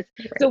ridiculous.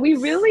 So we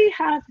really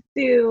have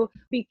to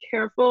be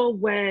careful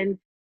when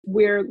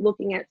we're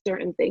looking at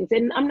certain things.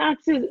 And I'm not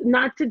to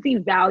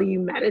devalue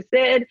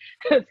medicine,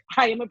 because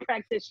I am a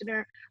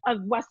practitioner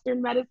of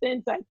Western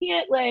medicine, so I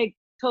can't like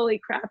totally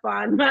crap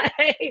on my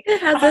it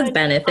has its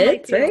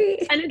benefits,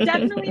 right? And it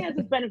definitely has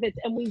its benefits.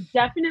 And we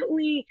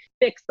definitely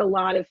fixed a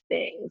lot of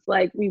things.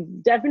 Like, we've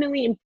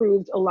definitely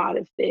improved a lot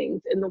of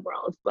things in the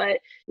world. But,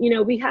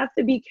 we have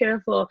to be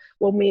careful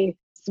when we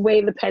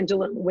sway the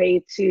pendulum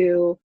way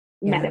too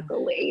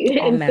medically.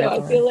 And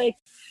medical. So I feel like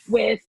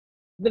with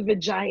the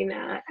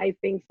vagina, I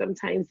think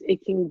sometimes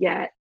it can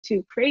get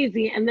too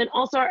crazy. And then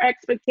also our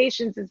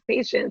expectations as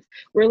patients,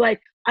 we're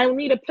like, I don't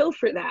need a pill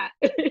for that.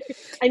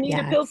 I need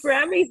a pill for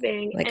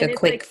everything. Like and a it's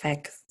quick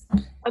fix.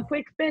 a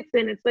quick fix.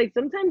 And it's like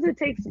sometimes it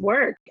takes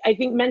work. I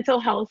think mental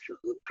health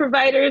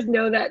providers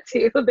know that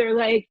too. They're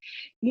like,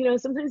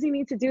 sometimes you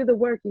need to do the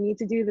work, you need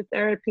to do the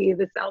therapy,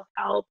 the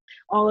self-help,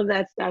 all of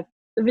that stuff.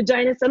 The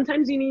vagina,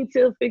 sometimes you need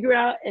to figure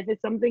out if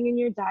it's something in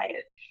your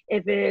diet,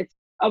 if it's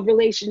a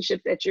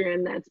relationship that you're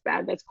in that's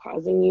bad, that's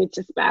causing you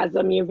to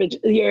spasm your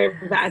Yes,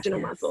 vaginal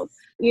muscles.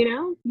 yes.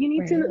 You need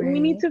Right, to we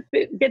need right.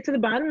 to get to the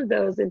bottom of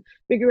those and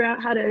figure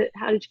out how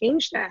to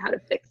change that, how to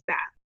fix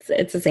that.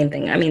 It's the same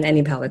thing. I mean,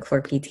 any pelvic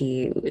floor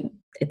PT,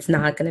 it's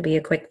not going to be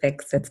a quick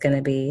fix. It's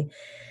going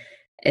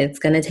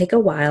to take a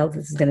while.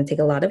 This is going to take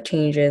a lot of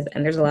changes,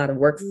 and there's a lot of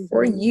work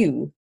for Mm-hmm.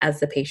 you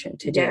as the patient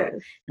to do. Yes.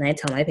 And I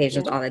tell my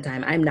patients Yeah. all the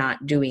time, I'm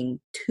not doing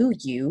to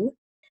you,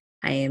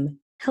 I am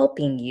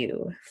helping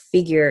you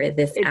figure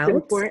this It's out, and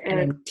important.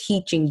 I'm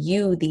teaching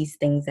you these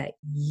things that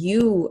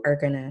you are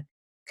going to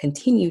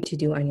continue to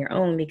do on your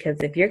own.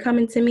 Because if you're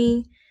coming to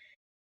me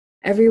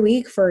every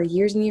week for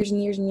years and years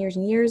and years and years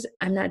and years,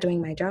 I'm not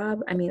doing my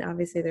job. I mean,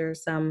 obviously, there are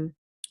some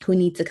who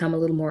need to come a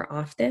little more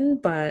often,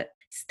 but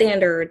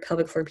standard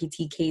pelvic floor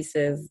PT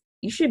cases,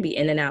 you should be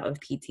in and out of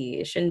PT.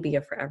 It shouldn't be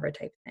a forever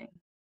type thing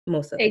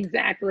most of the time.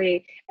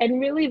 Exactly. And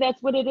really,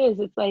 that's what it is.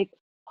 It's like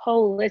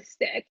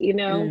holistic.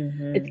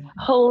 It's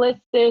Mm-hmm.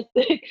 holistic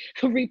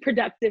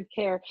reproductive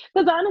care.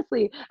 Because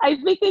honestly,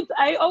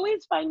 I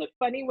always find it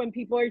funny when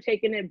people are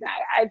taking it back.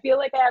 I feel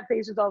like I have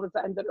patients all the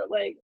time that are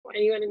like, why do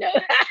you want to know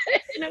that?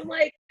 And I'm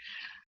like,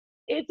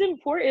 it's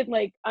important.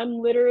 Like, I'm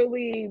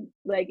literally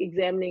like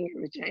examining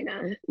your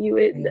vagina.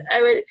 Right.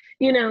 I would,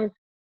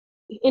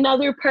 in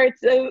other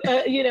parts of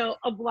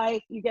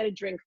life, you get a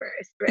drink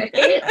first, right?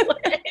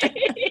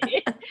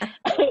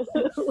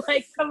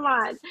 Like, come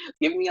on,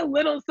 give me a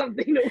little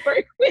something to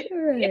work with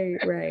here.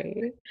 Right,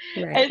 right,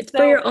 right. And It's for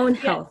so, your own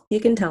yeah, health. You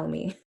can tell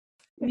me.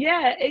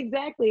 yeah,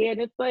 exactly. And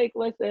it's like,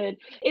 listen,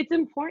 it's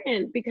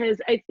important because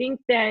I think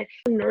that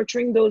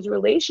nurturing those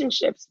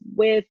relationships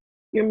with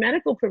your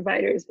medical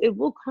providers, it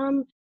will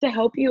come to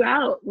help you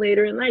out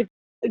later in life.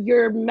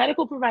 Your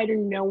medical provider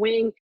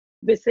knowing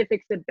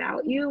specifics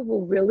about you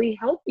will really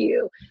help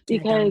you Yeah,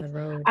 down because the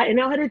road. I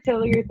know how to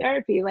tailor your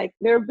therapy. Like,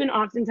 there have been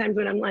often times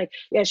when I'm like,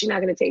 yeah, she's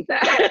not going to take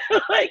that.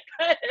 Like,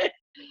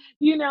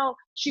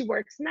 she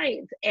works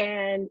nights,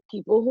 and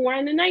people who are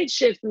on the night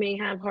shift may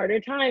have harder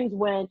times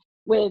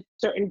with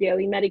certain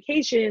daily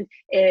medications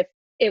if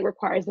it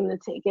requires them to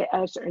take it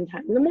at a certain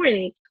time in the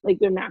morning. Like,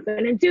 they're not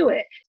going to do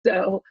it.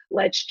 So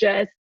let's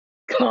just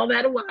call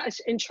that a wash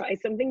and try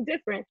something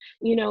different.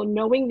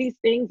 Knowing these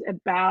things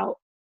about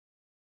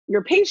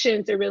your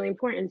patients are really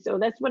important. So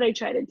that's what I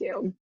try to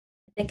do.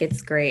 I think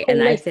it's great.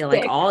 And I feel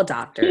like Holistic. all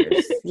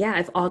doctors, yeah,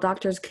 if all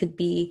doctors could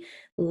be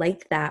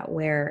like that,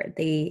 where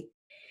they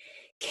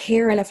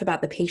care enough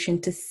about the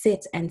patient to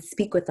sit and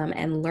speak with them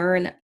and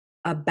learn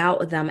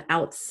about them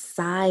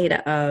outside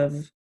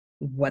of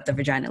what the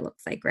vagina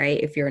looks like, right?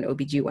 If you're an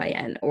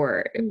OBGYN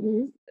or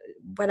Hmm.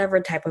 whatever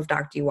type of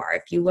doctor you are,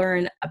 if you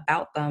learn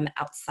about them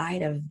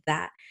outside of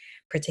that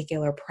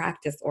particular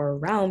practice or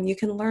realm, you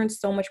can learn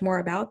so much more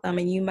about them.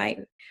 And you might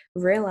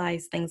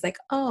realize things like,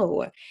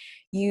 oh,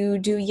 you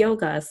do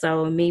yoga,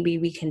 so maybe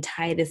we can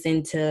tie this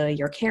into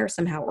your care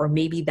somehow, or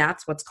maybe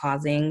that's what's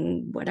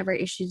causing whatever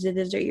issues it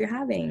is that you're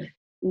having.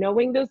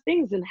 Knowing those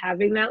things and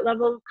having that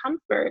level of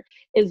comfort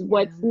is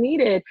what's Yeah.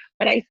 needed.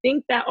 But I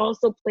think that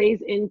also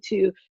plays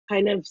into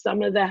kind of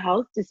some of the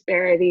health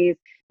disparities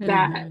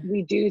that Mm-hmm.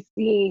 we do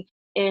see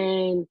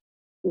in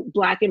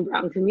Black and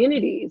Brown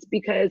communities,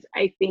 because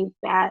I think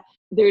that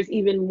there's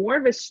even more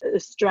of a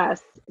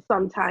stress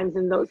sometimes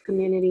in those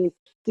communities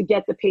to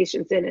get the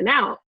patients in and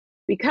out,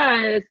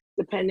 because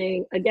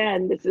depending,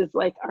 again, this is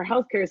like our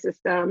healthcare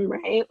system,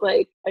 right?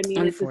 Like, I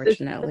mean, it's a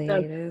Unfortunately,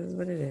 system, it is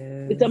what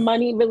it it's a is.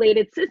 money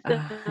related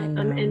system. I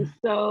And know.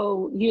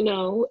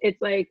 so,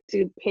 it's like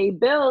to pay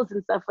bills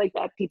and stuff like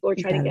that, people are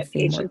You trying to gotta get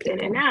see more patients in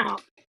and people.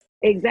 out.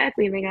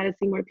 Exactly. And they got to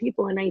see more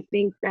people. And I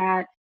think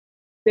that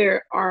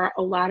there are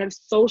a lot of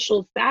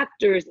social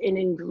factors and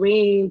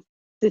ingrained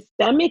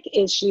systemic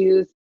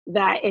issues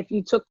that if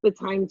you took the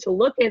time to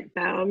look at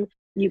them,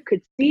 you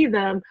could see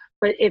them.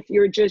 But if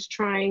you're just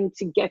trying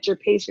to get your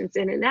patients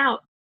in and out,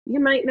 you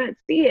might not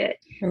see it.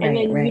 And Right,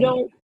 then right.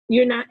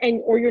 you're not,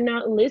 or you're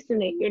not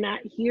listening, you're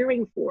not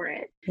hearing for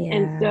it.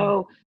 And Yeah.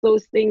 so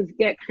those things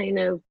get kind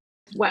of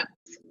swept.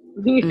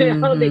 They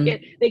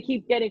Mm-hmm. they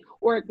keep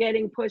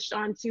getting pushed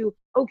onto,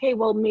 okay,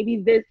 well,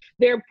 maybe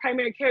their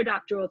primary care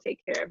doctor will take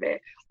care of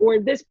it, or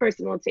this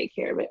person will take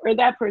care of it, or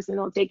that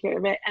person will take care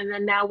of it. And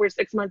then now we're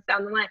 6 months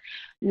down the line.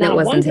 And it Not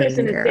wasn't one taken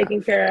person is care taking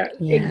of. care of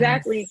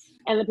exactly, Yes.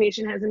 and the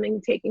patient hasn't been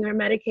taking her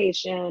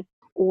medication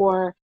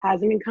or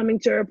hasn't been coming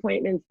to her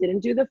appointments, didn't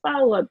do the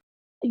follow-up.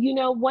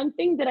 One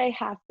thing that I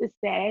have to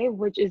say,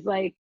 which is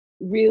like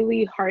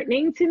really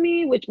heartening to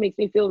me, which makes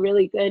me feel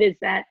really good, is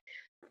that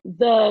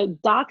the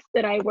docs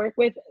that I work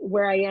with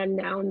where I am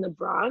now in the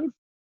Bronx,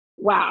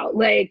 wow,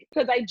 like,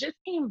 because I just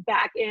came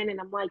back in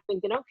and I'm like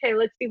thinking, okay,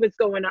 let's see what's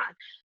going on.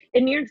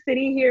 In New York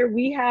City here,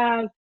 we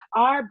have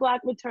our Black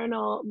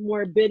maternal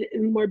morbidity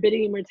and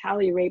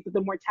mortality rate, but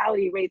the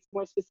mortality rates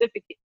more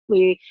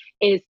specifically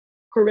is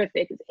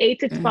horrific. It's 8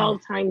 to 12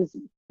 times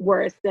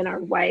worse than our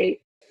white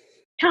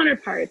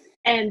counterparts.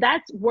 And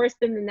that's worse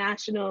than the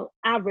national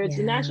average.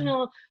 The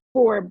national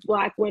for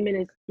Black women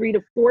is 3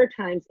 to 4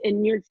 times.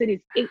 In New York City,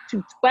 it's 8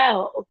 to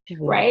 12,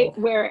 right?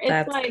 Whoa, Where it's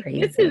that's like,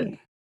 this is crazy.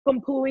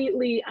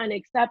 completely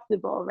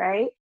unacceptable,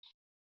 right?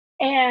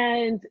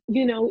 And,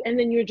 you know, and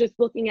then you're just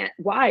looking at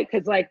why,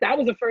 because like that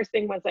was the first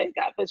thing once I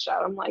got the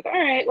shot. I'm like, all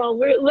right, well,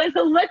 let's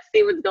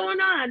see what's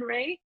going on,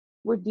 right?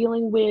 We're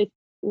dealing with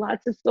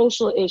lots of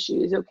social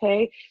issues,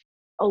 okay?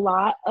 A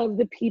lot of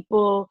the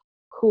people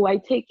who I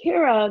take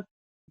care of,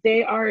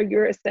 they are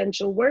your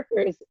essential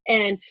workers.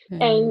 And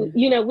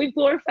you know, we've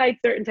glorified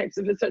certain types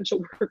of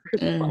essential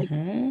workers, like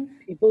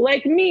people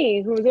like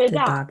me, who's a The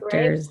doc, right?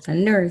 doctors, the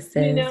You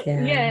nurses, know,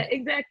 yeah. yeah,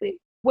 exactly.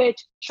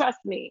 Which, trust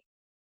me,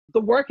 the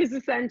work is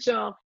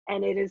essential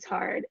and it is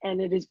hard and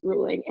it is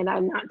grueling, and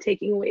I'm not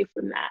taking away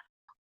from that.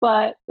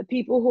 But the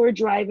people who are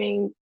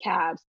driving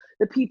cabs,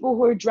 the people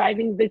who are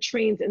driving the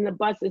trains and the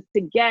buses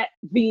to get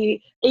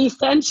the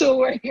essential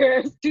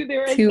workers to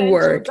their To essential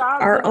work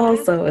jobs are and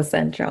lives, also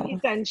essential.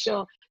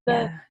 essential.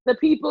 Yeah. The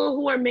people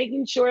who are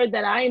making sure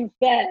that I am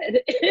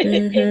fed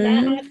in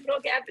that hospital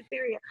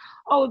cafeteria.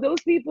 Oh, those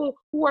people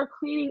who are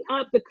cleaning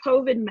up the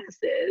COVID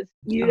messes,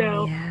 you Oh,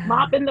 know, yeah.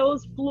 mopping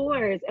those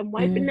floors and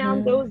wiping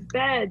down those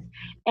beds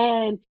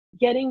and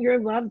getting your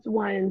loved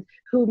ones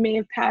who may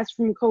have passed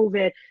from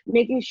COVID,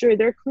 making sure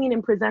they're clean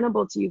and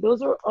presentable to you.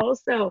 Those are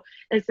also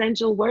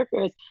essential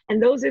workers.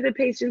 And those are the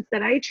patients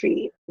that I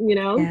treat, you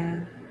know?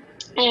 Yeah.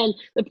 And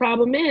the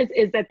problem is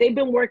that they've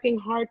been working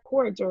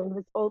hardcore during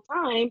this whole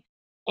time,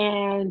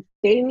 and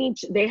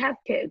they have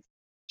kids,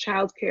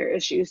 childcare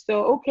issues.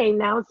 So okay,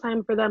 now it's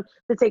time for them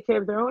to take care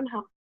of their own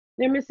health.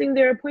 They're missing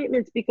their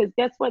appointments because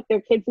guess what?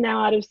 Their kids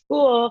now out of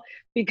school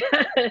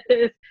because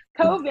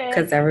COVID,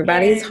 Because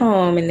everybody's and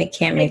home and they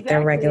can't make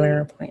their regular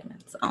exactly.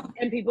 appointments. Oh,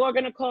 And people are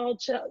going to call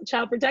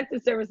child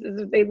protective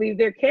services if they leave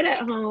their kid at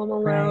home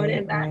alone. right,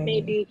 And that may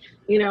right. be,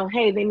 you know,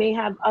 hey, they may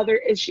have other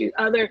issues,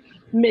 other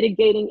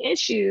mitigating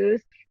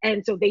issues.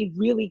 And so they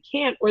really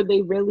can't, or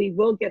they really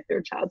will get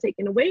their child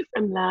taken away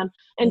from them.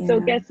 And so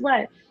Yeah. guess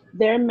what?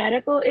 Their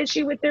medical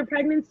issue with their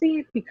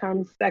pregnancy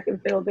becomes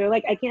second fiddle. They're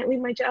like, I can't leave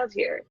my child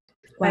here.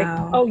 Like,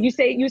 Wow. oh, you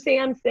say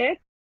I'm sick?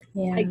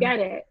 I Yeah. get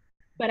it.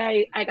 But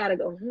I gotta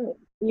go home,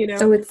 you know?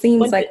 So it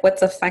seems One like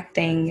what's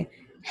affecting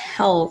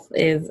health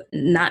is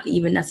not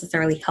even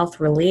necessarily health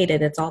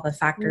related. It's all the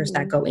factors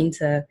that Mhm. go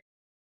into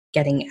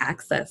getting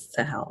access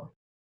to health.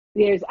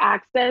 There's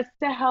access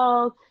to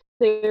health.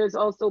 There's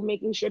also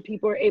making sure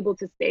people are able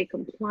to stay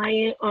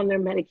compliant on their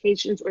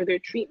medications or their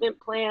treatment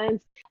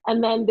plans.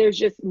 And then there's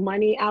just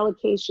money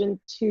allocation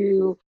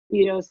to,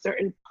 you know,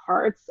 certain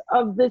parts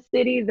of the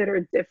city that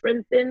are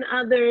different than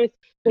others,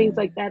 things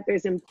like that.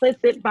 There's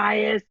implicit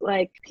bias,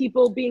 like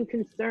people being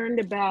concerned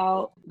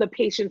about the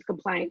patient's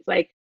compliance,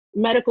 like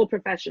medical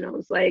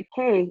professionals, like,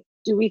 hey,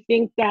 do we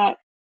think that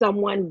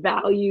someone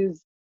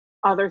values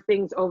other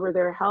things over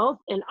their health?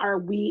 And are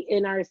we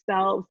in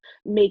ourselves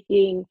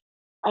making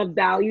a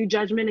value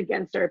judgment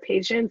against our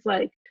patients?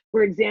 Like,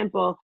 for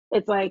example,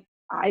 it's like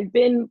I've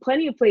been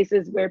plenty of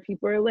places where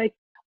people are like,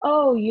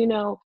 oh, you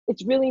know,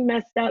 it's really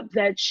messed up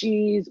that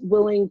she's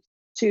willing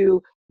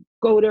to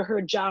go to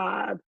her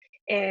job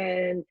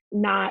and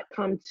not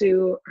come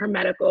to her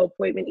medical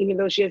appointment, even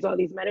though she has all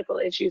these medical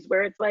issues,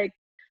 where it's like,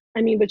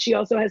 I mean, but she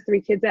also has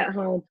 3 kids at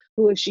home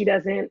who, if she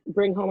doesn't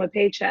bring home a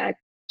paycheck,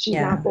 she's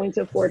not Yeah. going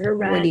to afford her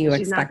What do rent. you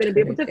She's not expect going to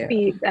be her able to to do?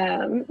 feed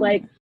them.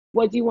 Like,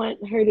 what do you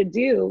want her to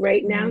do?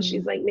 Right now,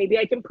 she's Mm. like, maybe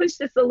I can push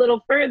this a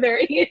little further,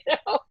 you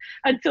know,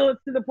 until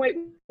it's to the point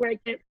where I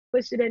can't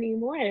push it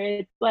anymore.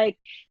 It's like,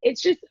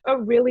 it's just a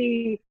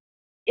really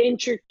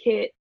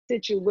intricate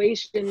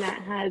situation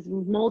that has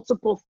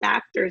multiple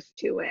factors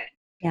to it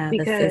Yeah, the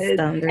because,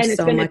 system. There's and it's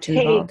so going to much take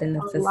involved in the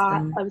a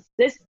lot system. of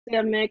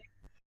systemic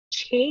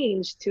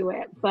change to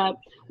it. But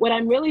what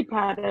I'm really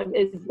proud of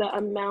is the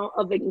amount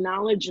of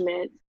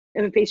acknowledgement.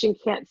 If a patient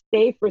can't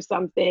stay for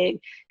something,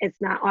 it's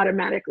not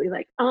automatically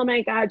like, oh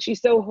my God, she's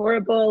so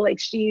horrible. Like,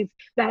 she's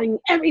valuing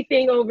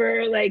everything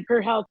over like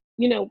her health.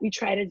 You know, we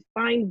try to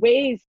find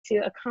ways to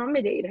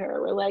accommodate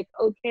her. We're like,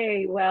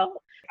 okay,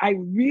 well, I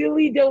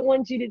really don't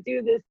want you to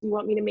do this. Do you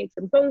want me to make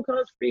some phone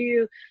calls for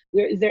you?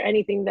 Is there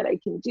anything that I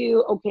can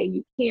do? Okay,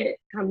 you can't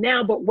come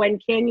now, but when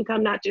can you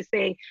come? Not just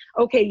saying,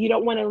 okay, you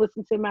don't want to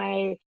listen to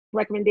my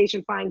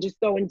recommendation, fine, just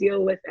go and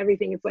deal with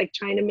everything. It's like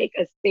trying to make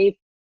a safe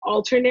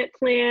alternate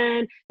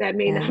plan that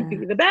may not Yeah.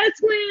 be the best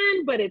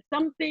plan, but it's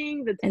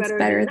something that's It's better than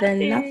better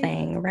than nothing.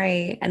 nothing,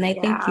 right? And I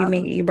think Yeah,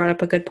 you brought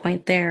up a good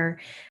point there.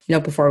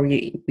 Before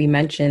we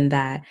mentioned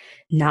that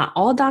not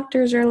all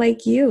doctors are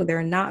like you.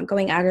 They're not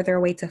going out of their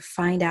way to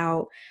find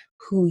out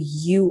who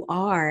you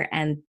are.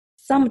 And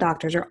some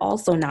doctors are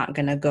also not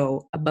going to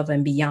go above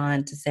and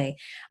beyond to say,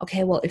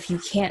 okay, well, if you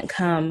can't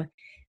come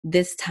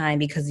this time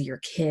because of your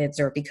kids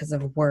or because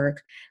of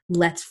work,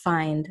 let's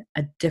find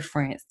a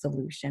different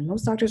solution.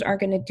 Most doctors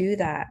aren't going to do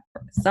that.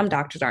 Some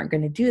doctors aren't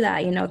going to do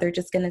that. They're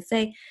just going to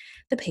say,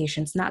 the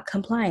patient's not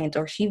compliant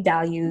or she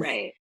values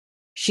right.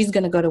 she's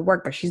going to go to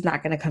work, but she's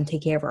not going to come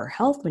take care of her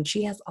health when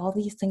she has all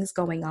these things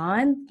going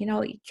on.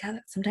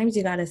 Sometimes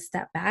you got to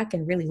step back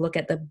and really look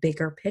at the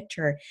bigger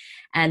picture,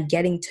 and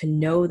getting to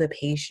know the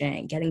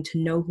patient, getting to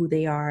know who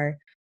they are,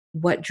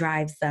 what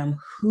drives them,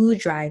 who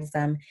drives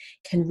them,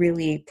 can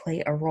really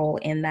play a role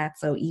in that.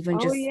 So even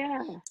Oh just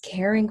yeah.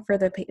 caring for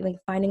the like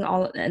finding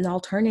an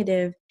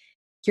alternative,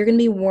 you're going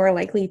to be more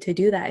likely to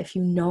do that if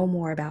you know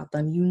more about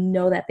them. You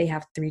know that they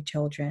have 3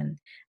 children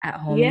at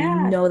home, and you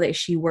Yeah. know that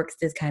she works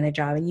this kind of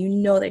job, and you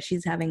know that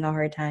she's having a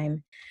hard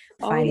time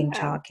Oh finding yeah.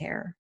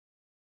 childcare.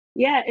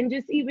 Yeah, and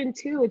just even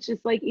too, it's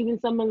just like even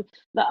some of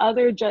the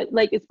other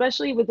like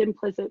especially with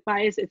implicit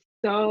bias, it's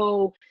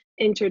so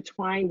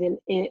intertwined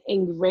and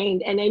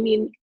ingrained. And I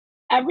mean,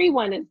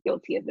 everyone is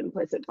guilty of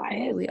implicit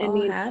Right, bias. we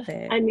all have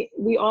it. I mean,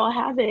 we all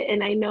have it,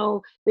 and I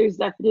know there's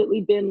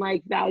definitely been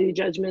like value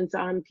judgments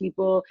on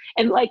people,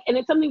 and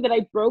it's something that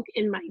I broke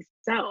in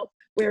myself.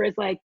 Whereas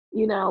like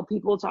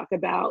people talk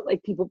about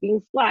like people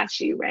being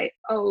flashy, right?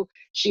 Oh,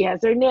 she has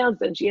her nails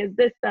done, she has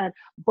this done,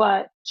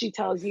 but she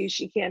tells you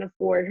she can't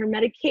afford her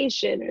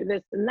medication or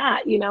this and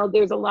that.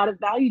 There's a lot of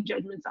value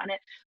judgments on it.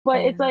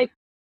 But it's Yeah, like,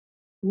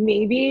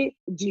 maybe,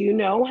 do you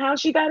know how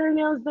she got her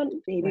nails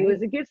done? Maybe it was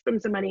right. a gift from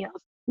somebody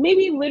else.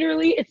 Maybe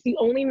literally it's the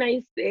only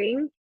nice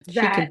thing She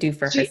can that do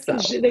for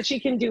herself. she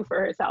can do for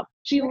herself.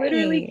 She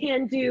literally Right,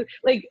 can do,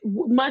 like,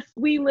 must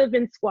we live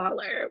in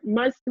squalor?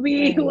 Must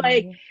we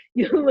like right,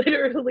 you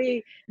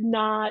literally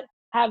not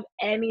have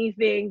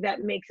anything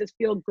that makes us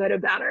feel good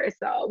about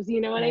ourselves? You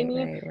know what I right,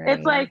 mean? right,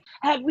 It's right. like,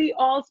 have we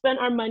all spent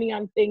our money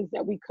on things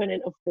that we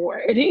couldn't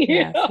afford? you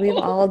Yes, we've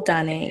know? all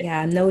done it.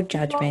 Yeah, no We've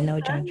judgment, all no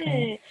done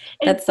judgment. it.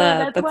 And so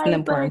that's That's why an it's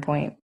important like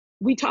point.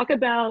 we talk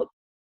about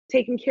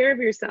taking care of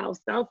yourself,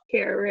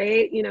 self-care,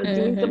 right? Doing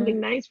Mm-hmm. something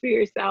nice for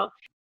yourself.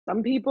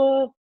 Some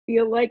people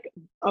feel like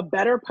a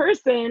better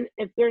person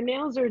if their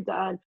nails are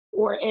done,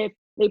 or if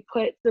they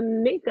put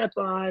some makeup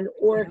on,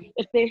 or Yeah.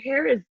 if their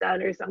hair is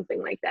done or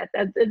something like that.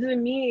 That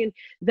doesn't mean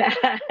that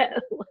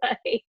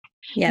like,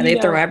 Yeah,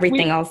 they throw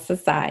everything we else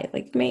aside.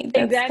 Like, that's what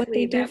they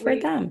exactly do that for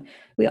we them.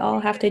 We all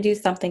have to do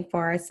something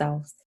for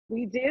ourselves.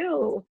 We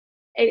do.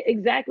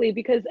 Exactly,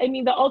 because I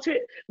mean the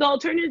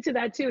alternative to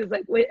that too is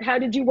like, wait, how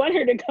did you want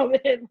her to come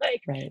in?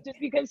 Like, Right.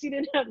 just because she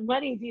didn't have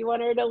money, do you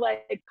want her to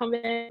like come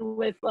in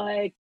with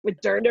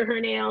dirt under her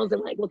nails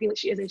and like looking like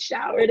she hasn't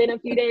showered in a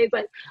few days?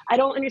 Like, I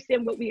don't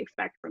understand what we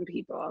expect from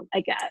people,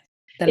 I guess.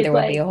 Then there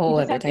It's will be like a we whole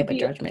just other have to type of be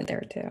judgment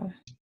there too.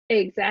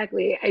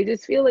 exactly. I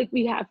just feel like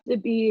we have to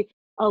be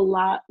a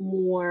lot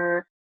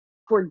more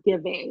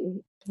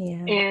forgiving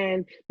Yeah.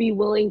 and be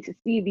willing to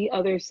see the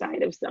other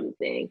side of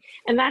something.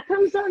 And that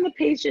comes on the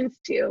patients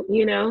too.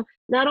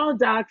 Not all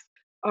docs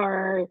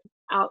are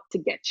out to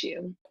get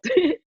you.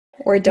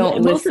 Or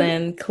don't Most of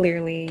listen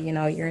clearly,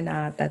 you're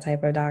not that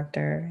type of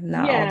doctor.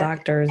 Not all yeah,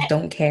 doctors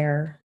don't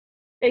care.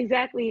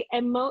 exactly.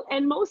 And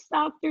most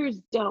doctors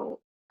don't.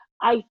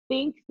 I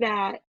think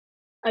that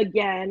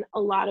again, a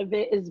lot of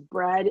it is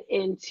bred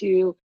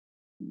into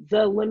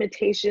the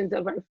limitations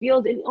of our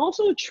field, and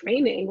also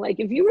training. Like,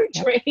 if you were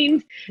Yep.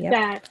 trained Yep.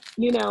 that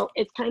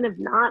it's kind of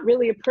not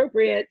really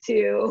appropriate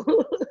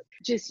to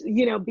just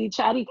be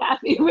chatty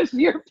Cathy with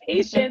your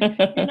patients,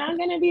 you're not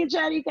going to be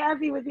chatty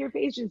Cathy with your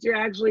patients. You're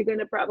actually going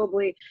to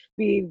probably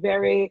be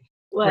very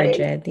like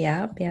Rigid.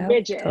 Yep. Yep.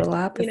 rigid. Total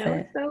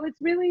opposite. So it's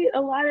really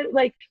a lot of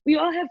like, we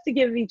all have to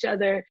give each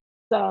other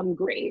some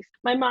grace.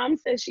 My mom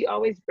says she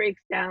always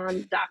breaks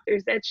down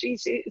doctors that she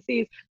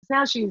sees.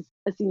 Now she's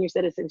a senior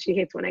citizen. She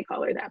hates when I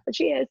call her that, but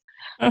she is.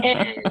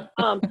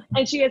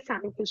 And she has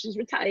time because she's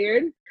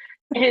retired.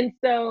 And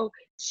so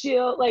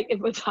she'll, like,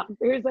 if a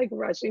doctor is like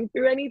rushing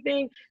through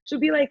anything, she'll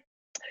be like,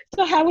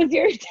 "So how was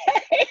your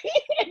day?"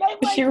 And I'm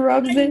like, She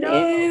rubs "I it know."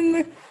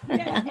 in.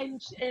 Yeah,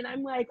 and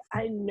I'm like,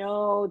 I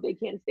know they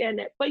can't stand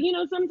it. But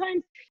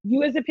sometimes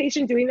you as a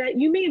patient doing that,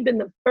 you may have been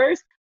the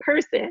first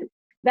person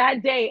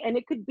that day, and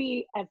it could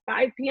be at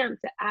 5 p.m.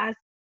 to ask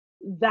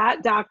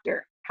that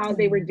doctor how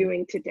they were Yeah.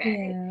 doing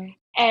today. Yeah.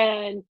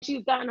 And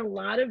she's gotten a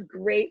lot of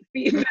great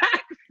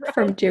feedback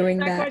From from doing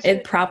that that. question.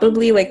 It From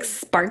probably like doing,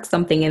 sparks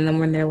something in them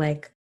when they're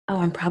like, "Oh,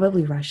 I'm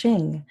probably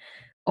rushing." yeah,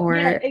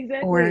 Or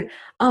exactly.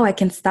 "Oh, I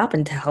can stop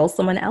and tell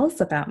someone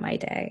else about my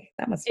day."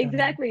 That must feel nice.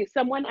 Exactly.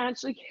 Someone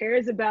actually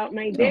cares about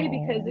my day,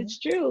 because Oh, it's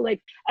true. Like,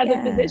 as a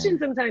yeah. physician,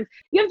 sometimes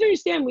you have to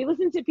understand we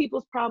listen to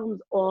people's problems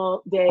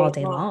all All day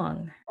day long,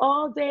 long.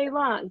 all day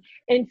long.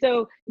 And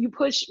so you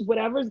push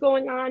whatever's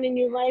going on in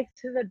your life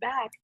to the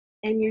back,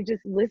 and you're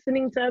just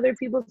listening to other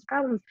people's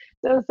problems.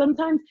 So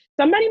sometimes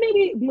some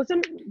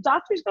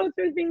doctors go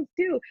through things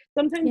too.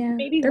 Sometimes Yeah.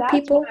 maybe They're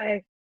that's people.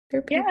 why.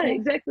 They're Yeah, people.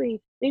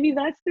 exactly. Maybe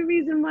that's the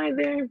reason why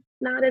they're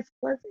not as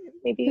pleasant.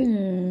 Maybe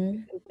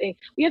Hmm. something.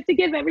 We have to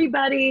give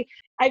everybody,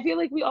 I feel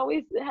like we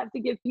always have to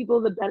give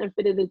people the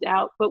benefit of the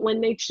doubt, but when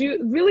they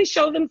really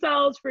show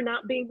themselves for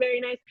not being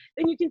very nice,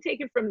 then you can take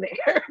it from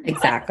there. But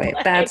Exactly.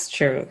 like, That's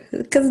true.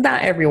 Because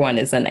not everyone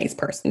is a nice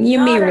person. You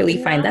may really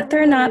find not that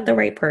they're everyone not is the nice.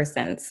 right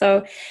person.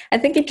 So I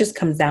think it just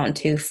comes down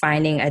to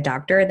finding a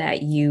doctor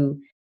that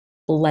you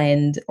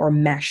blend or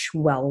mesh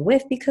well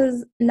with,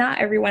 because not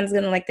everyone's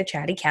going to like the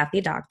chatty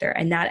Cathy doctor,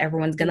 and not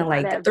everyone's going to Not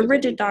like the rigid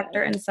everybody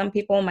doctor, does. and some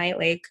people might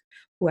like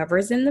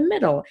whoever's in the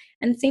middle.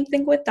 And same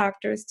thing with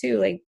doctors too.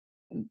 Like,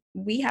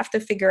 we have to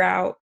figure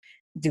out,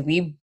 do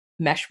we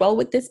mesh well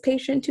with this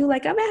patient too?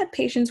 Like, I've had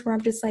patients where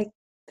I'm just like,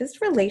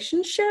 this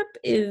relationship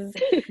is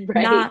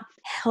Right. not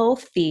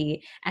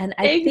healthy. And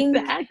I think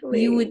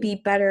you would Exactly. be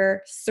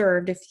better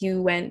served if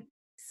you went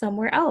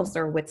somewhere else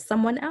or with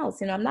someone else.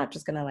 You know, I'm not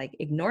just going to like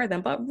ignore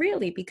them, but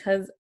really,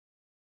 because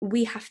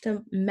we have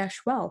to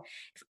mesh well.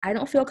 If I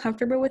don't feel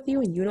comfortable with you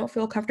and you don't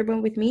feel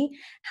comfortable with me,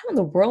 how in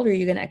the world are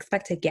you going to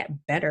expect to get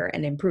better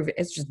and improve it?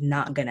 It's just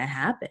not going to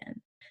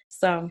happen.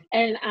 So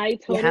And I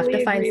you have to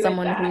totally find agree with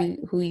someone that.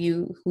 who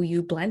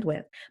you blend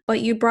with.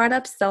 But you brought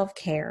up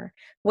self-care.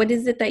 What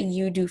is it that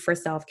you do for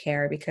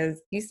self-care?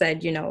 Because you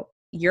said,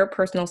 your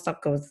personal stuff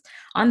goes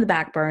on the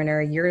back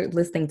burner. You're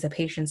listening to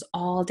patients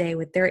all day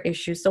with their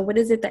issues. So what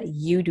is it that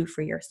you do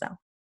for yourself?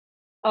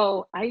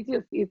 Oh, I do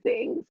a few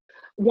things.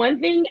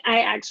 One thing I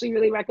actually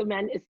really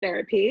recommend is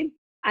therapy.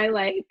 I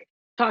like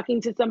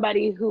talking to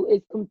somebody who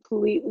is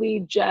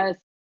completely just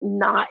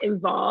not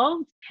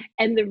involved.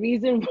 And the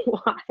reason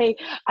why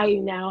I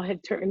now have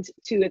turned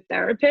to a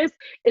therapist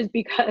is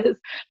because,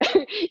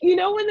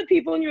 when the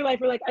people in your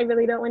life are like, I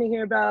really don't want to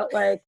hear about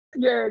like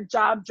your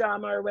job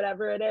drama or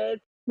whatever it is.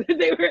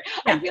 I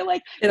Yeah. feel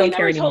like They they don't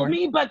care never told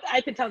anymore. me, but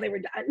I could tell they were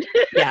done.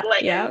 Yeah.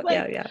 Like, I was Yeah. like,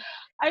 Yeah. Yeah.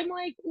 I'm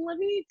like, let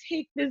me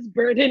take this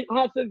burden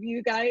off of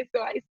you guys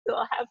so I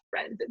still have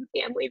friends and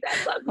family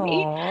that love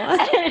me.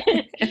 Aw.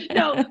 And,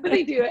 no, but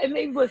they do. And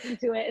they've listened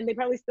to it and they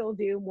probably still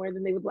do more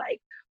than they would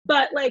like.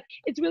 But like,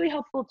 it's really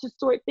helpful to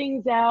sort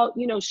things out,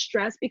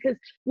 stress, because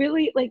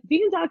really, like,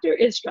 being a doctor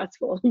is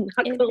stressful. I'm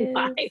not It going to is.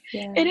 lie.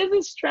 Yeah. It is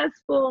a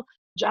stressful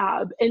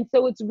job. And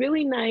so it's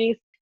really nice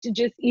to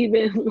just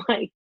even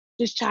like,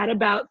 just chat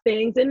about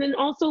things. And then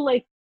also,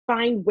 like,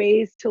 find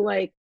ways to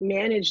like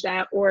manage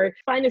that, or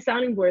find a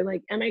sounding board.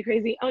 Like, am I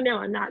crazy? Oh no,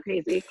 I'm not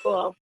crazy.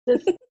 Cool.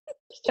 Just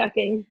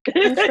checking.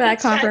 Thanks for that Check.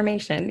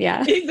 confirmation.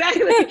 Yeah.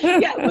 Exactly.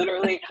 Yeah,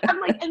 literally.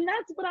 I'm like, and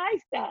that's what I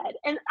said.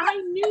 And I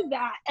knew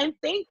that. And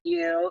thank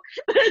you.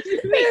 That's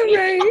me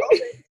Right. all the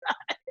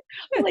time.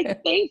 I'm like,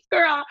 thanks,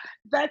 girl.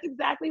 That's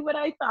exactly what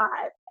I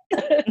thought.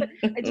 I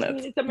just That's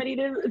needed somebody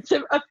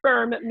to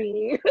affirm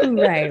me.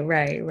 right,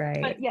 right, But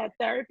right. yeah,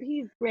 therapy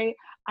is great.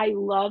 I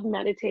love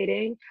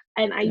meditating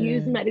and I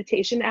use Mm.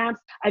 meditation apps.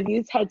 I've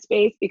used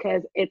Headspace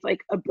because it's like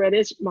a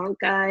British monk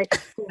guy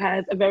who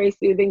has a very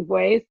soothing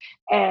voice.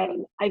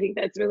 And I think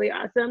that's really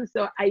awesome.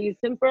 So I used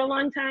him for a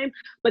long time.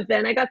 But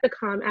then I got the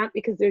Calm app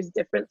because there's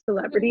different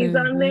celebrities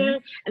on Hmm. there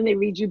and they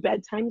read you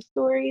bedtime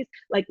stories.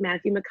 Like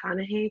Matthew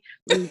McConaughey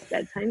reads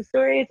bedtime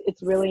stories.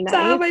 It's really nice.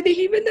 Stop, I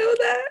didn't even know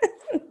that.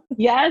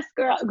 Yes,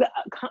 girl,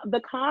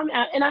 the Calm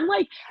app. And I'm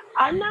like,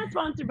 I'm not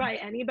sponsored by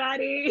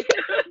anybody.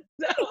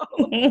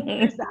 So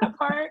there's that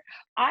part.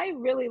 I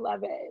really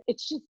love it.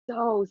 It's just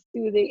so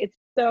soothing. It's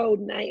so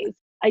nice.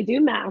 I do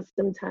math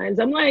sometimes.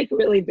 I'm like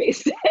really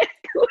basic.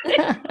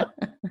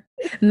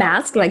 It's so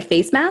Mask, like cute.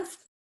 face mask?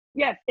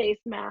 Yeah, face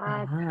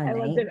mask. Ah, I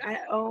love it. nice.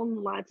 I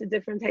own lots of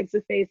different types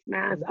of face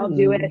masks. I'll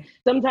do it. Ooh.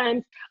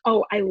 Sometimes,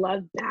 oh, I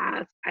love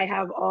baths. I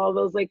have all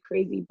those like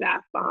crazy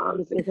bath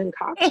bombs and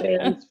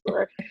concoctions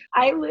for,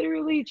 I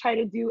literally try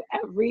to do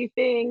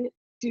everything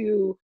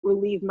to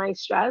relieve my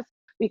stress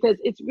because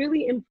it's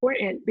really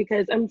important.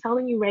 Because I'm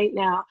telling you right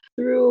now,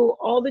 through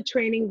all the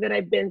training that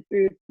I've been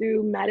through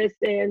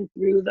medicine,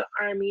 through the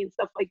army and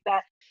stuff like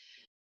that,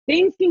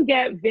 things can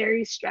get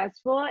very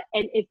stressful,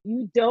 and if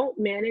you don't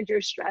manage your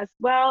stress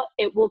well,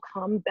 it will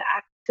come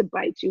back to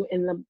bite you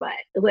in the butt.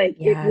 Like,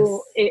 it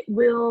will Yes, it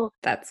will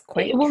that's it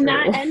quite will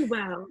not true. end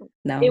well. It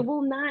No.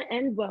 will not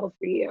end well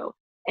for you.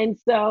 And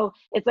so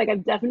it's like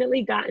I've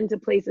definitely gotten to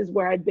places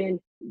where I've been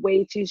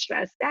way too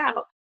stressed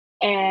out,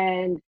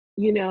 and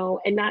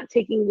and not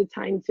taking the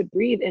time to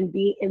breathe and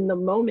be in the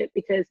moment,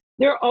 because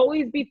there'll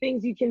always be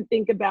things you can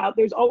think about.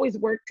 There's always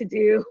work to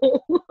do.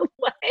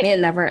 Like, It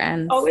never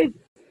ends. always,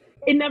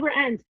 it never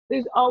ends.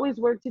 There's always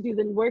work to do.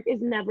 The work is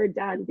never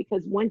done,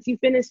 because once you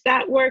finish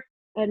that work,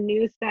 a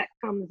new set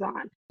comes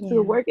on. So the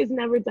Yeah. work is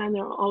never done.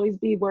 There will always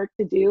be work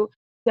to do.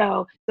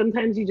 So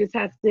sometimes you just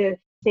have to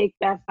take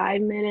that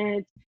 5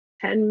 minutes,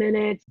 10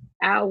 minutes,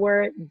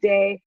 hour,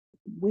 day,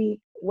 week,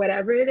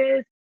 whatever it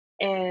is,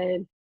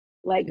 and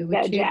like Do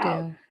what veg you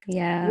out. do.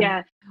 Yeah.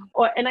 Yeah.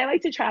 And I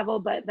like to travel,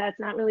 but that's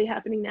not really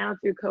happening now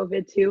through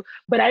COVID too.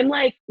 But I'm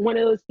like one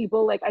of those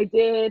people, like I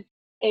did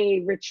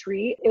a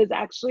retreat. It was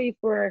actually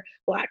for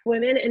Black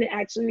women, and it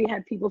actually we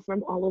had people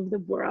from all over the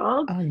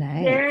world Oh,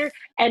 there. nice.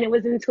 And it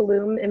was in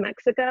Tulum in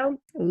Mexico.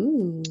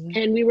 Ooh.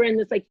 And we were in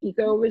this like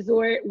eco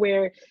resort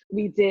where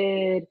we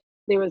did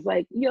there was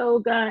like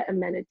yoga and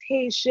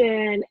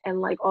meditation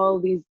and like all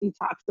these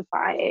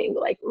detoxifying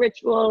like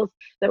rituals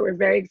that were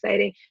very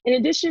exciting. In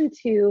addition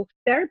to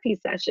therapy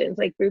sessions,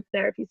 like group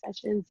therapy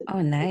sessions and Oh,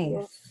 individual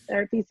nice.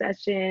 therapy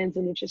sessions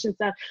and nutrition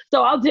stuff.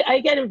 So I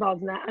get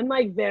involved in that. I'm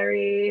like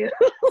very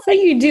So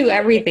you do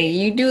everything.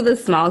 You do the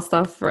small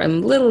stuff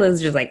from little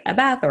as just like a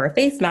bath or a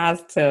face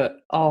mask to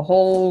a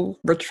whole oh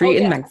retreat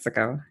in yeah,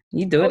 Mexico.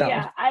 You do oh it all.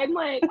 yeah. I'm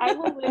like I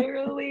will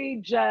literally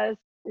just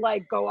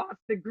like go off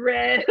the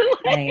grid.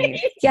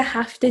 Nice. You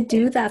have to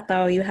do that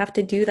though. You have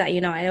to do that.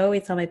 I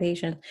always tell my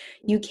patients,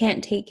 you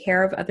can't take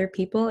care of other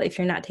people if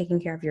you're not taking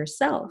care of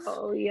yourself.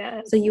 Oh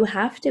yes. So you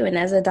have to. And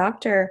as a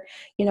doctor,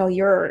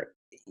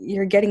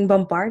 you're getting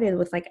bombarded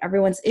with like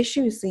everyone's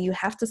issues. So you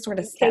have to sort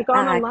of You take step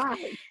on a back lot.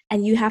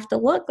 and you have to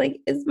look like,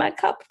 is my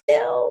cup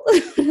filled?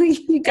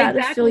 You got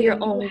to fill your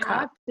Exactly. You own have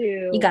cup.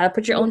 You to. got to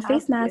put your You own have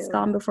face mask to.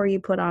 on before you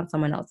put on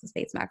someone else's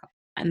face mask,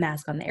 a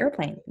mask on the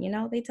airplane.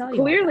 They tell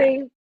you all that.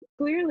 Clearly,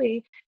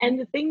 clearly. And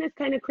the thing that's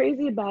kind of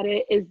crazy about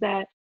it is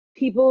that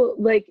people,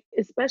 like,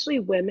 especially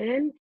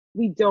women,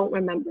 we don't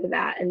remember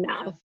that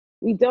enough. Yeah.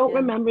 We don't Yeah.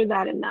 remember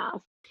that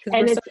enough. Because we're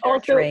And so it's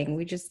also nurturing.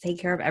 We just take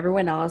care of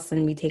everyone else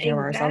and we take care of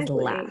ourselves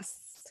exactly last.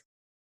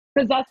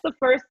 because that's the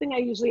first thing I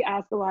usually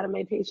ask a lot of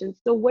my patients.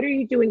 So what are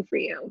you doing for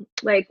you?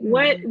 Hmm. Like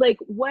what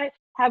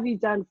have you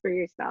done for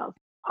yourself?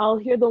 I'll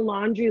hear the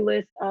laundry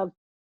list of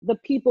the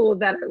people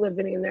that are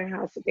living in their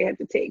house that they have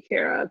to take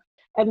care of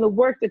and the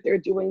work that they're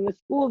doing, the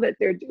school that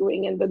they're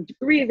doing and the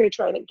degree they're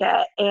trying to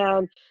get.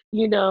 And,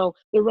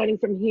 they're running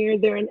from here,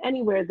 there and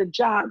anywhere, the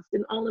jobs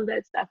and all of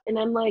that stuff. And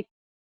I'm like,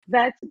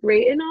 that's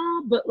great and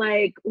all, but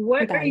like, What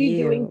what are about you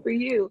doing you? for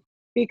you?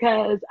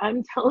 Because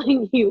I'm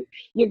telling you,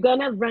 you're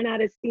gonna run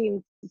out of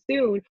steam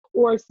soon,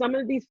 or some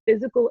of these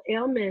physical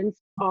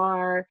ailments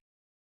are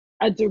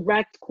a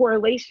direct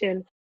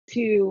correlation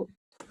to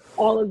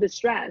all of the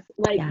stress.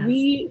 Like Yes.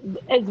 we,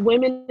 as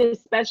women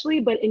especially,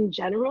 but in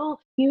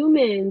general,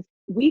 humans,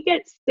 we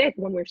get sick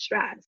when we're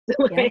stressed.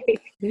 Yep.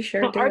 Like You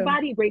sure our do.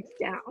 body breaks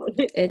down.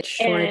 It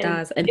sure And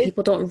does. And it's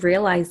people don't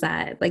realize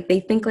that. Like they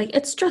think like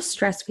it's just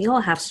stress. We all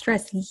have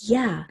stress.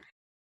 Yeah.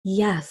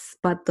 Yes.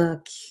 But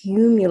the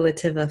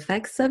cumulative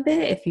effects of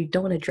it, if you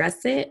don't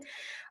address it,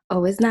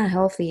 oh, it's not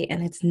healthy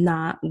and it's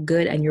not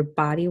good. And your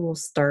body will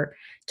start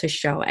to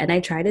show. And I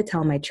try to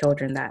tell my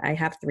children that I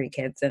have 3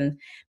 kids and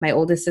my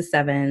oldest is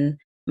 7.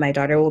 My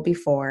daughter will be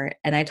 4.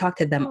 And I talk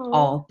to them oh,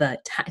 all the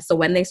time. So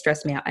when they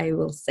stress me out, I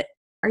will say,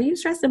 are you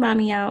stressing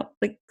mommy out?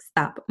 Like,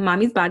 stop.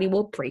 Mommy's body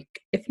will break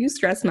if you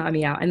stress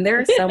mommy out. And there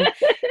are some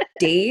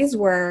days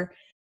where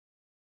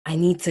I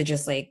need to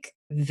just like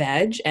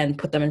veg and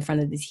put them in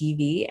front of the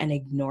TV and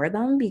ignore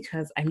them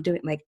because I'm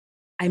doing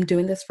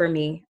this for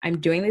me. I'm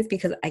doing this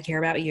because I care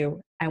about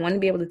you. I want to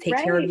be able to take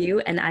care of right, you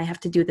and I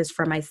have to do this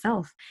for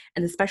myself.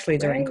 And especially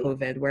during right.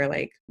 COVID where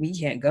like we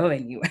can't go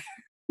anywhere.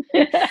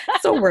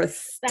 So we're That's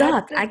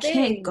stuck. the I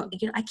can't go,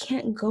 thing. I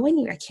can't go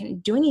anywhere. I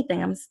can't do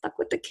anything. I'm stuck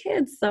with the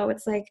kids. So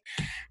it's like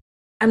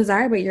I'm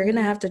sorry, but you're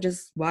gonna Mhm. have to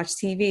just watch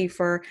TV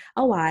for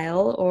a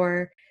while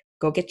or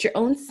go get your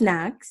own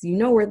snacks. You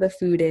know where the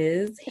food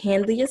is.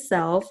 Handle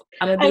yourself.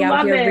 I'm gonna I be out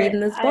love here it. reading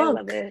this I love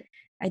book. it.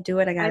 I do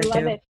what I I gotta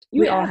love do. it.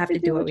 You We all have have to to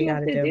do do what what we you have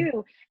gotta to do.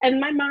 do. And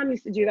my mom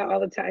used to do that all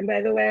the time,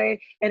 by the way.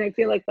 And I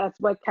feel like that's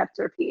what kept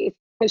her peace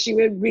because she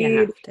would You read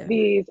have to.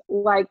 these,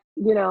 like,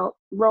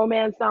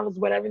 romance novels,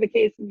 whatever the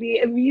case would be.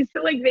 And we used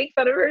to like make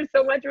fun of her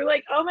so much. We're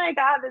like, oh my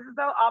God, this is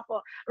so awful.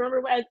 I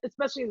remember when,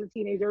 especially as a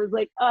teenager, it was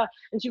like,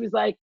 and she was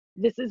like,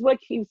 this is what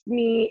keeps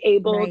me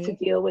able to Right.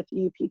 deal with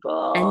you And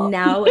people.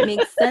 now it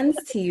makes sense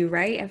to you,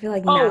 right? I feel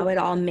like now Oh, it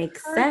all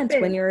makes sense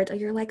when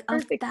perfect. you're like, oh,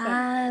 Perfect sense.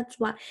 that's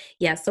why.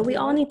 Yeah, so we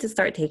all Yep. need to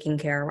start taking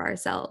care of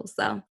ourselves.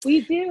 So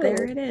We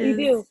there do. it We is.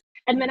 do.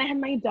 And then I have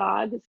my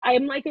dogs.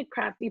 I'm like a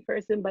crafty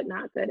person, but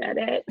not good at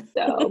it.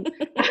 So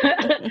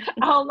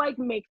I'll like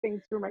make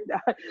things for my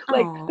dog.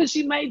 Like, Oh, because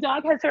my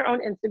dog has her own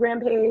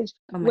Instagram page,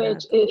 oh my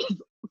which God. is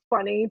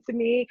funny to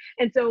me.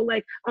 And so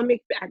like I'll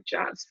make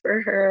backdrops for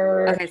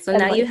her Okay, so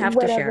and now like you have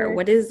to share.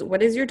 whatever.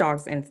 What is your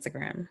dog's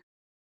Instagram?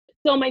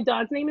 So my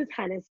dog's name is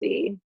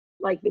Hennessy,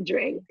 like the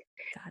drink.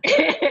 Got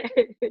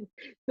it.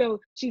 So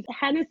she's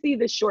Hennessy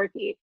the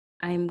shorty.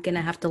 I'm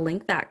gonna have to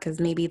link that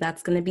because maybe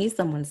that's gonna be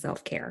someone's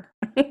self-care.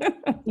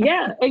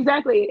 Yeah,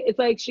 exactly. It's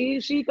like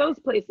she goes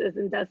places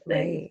and does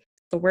things. Right.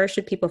 So where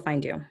should people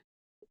find you?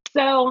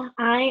 So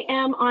I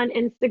am on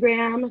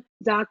Instagram,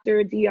 Dr.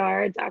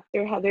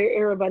 Heather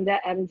Irobunda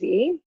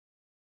MD.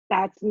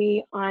 That's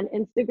me on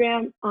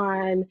Instagram.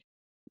 On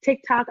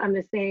TikTok, I'm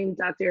the same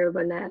Dr.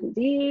 Irobunda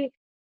MD,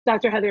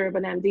 Dr. Heather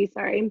Irobunda MD,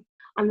 sorry,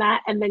 on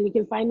that. And then you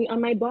can find me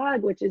on my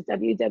blog, which is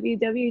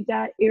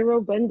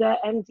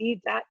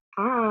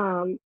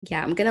www.irobundamd.com.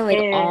 Yeah, I'm gonna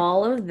link And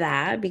all of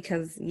that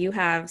because you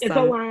have it's a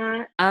some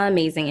lot.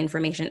 amazing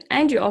information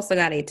and you also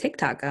got a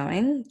TikTok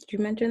going. Did you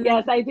mention that?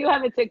 Yes, I do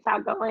have a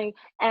TikTok going,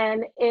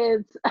 and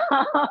it's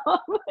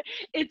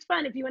it's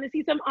fun. If you want to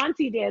see some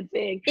auntie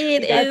dancing,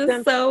 It we got is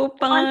some so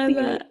fun.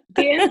 auntie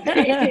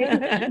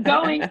dancing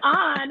going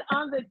on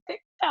the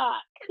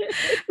TikTok.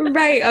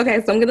 Right. Okay.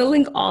 So I'm going to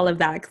link all of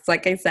that because,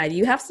 like I said,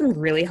 you have some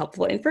really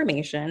helpful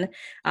information,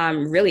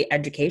 really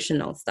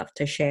educational stuff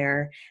to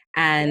share,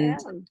 Yeah.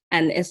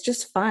 and it's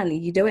just fun.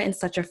 You do it in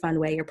such a fun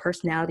way. Your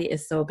personality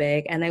is so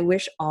big, and I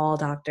wish all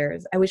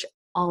doctors, I wish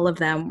all of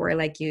them were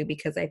like you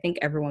because I think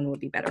everyone would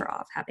be better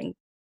off having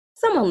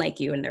someone like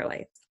you in their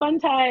life. Fun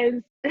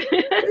times.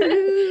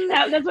 Woohoo.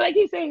 That's what I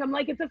keep saying. I'm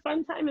like, it's a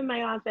fun time in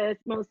my office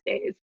most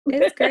days.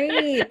 It's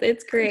great.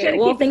 It's I try great. to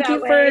Well, keep it thank that you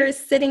for way.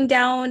 sitting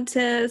down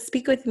to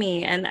speak with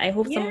me, and I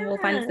hope someone will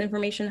find this Yeah,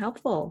 information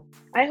helpful.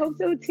 I hope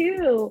so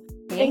too.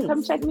 And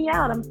come Thanks. check me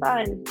out. I'm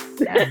fun.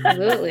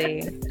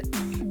 Absolutely.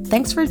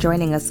 Thanks for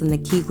joining us in the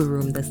Kegel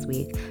Room this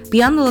week.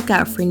 Be on the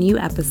lookout for new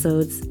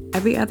episodes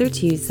every other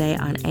Tuesday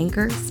on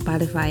Anchor,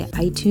 Spotify,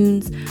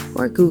 iTunes,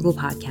 or Google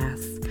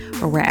Podcasts,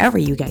 or wherever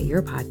you get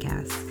your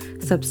podcasts.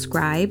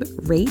 Subscribe,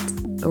 rate,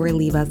 or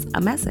leave us a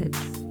message.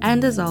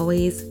 And as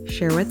always,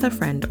 share with a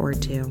friend or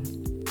two.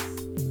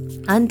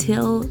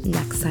 Until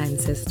next time,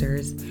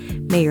 sisters,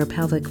 may your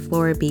pelvic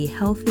floor be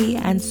healthy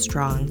and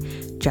strong,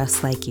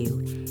 just like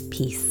you.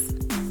 Peace.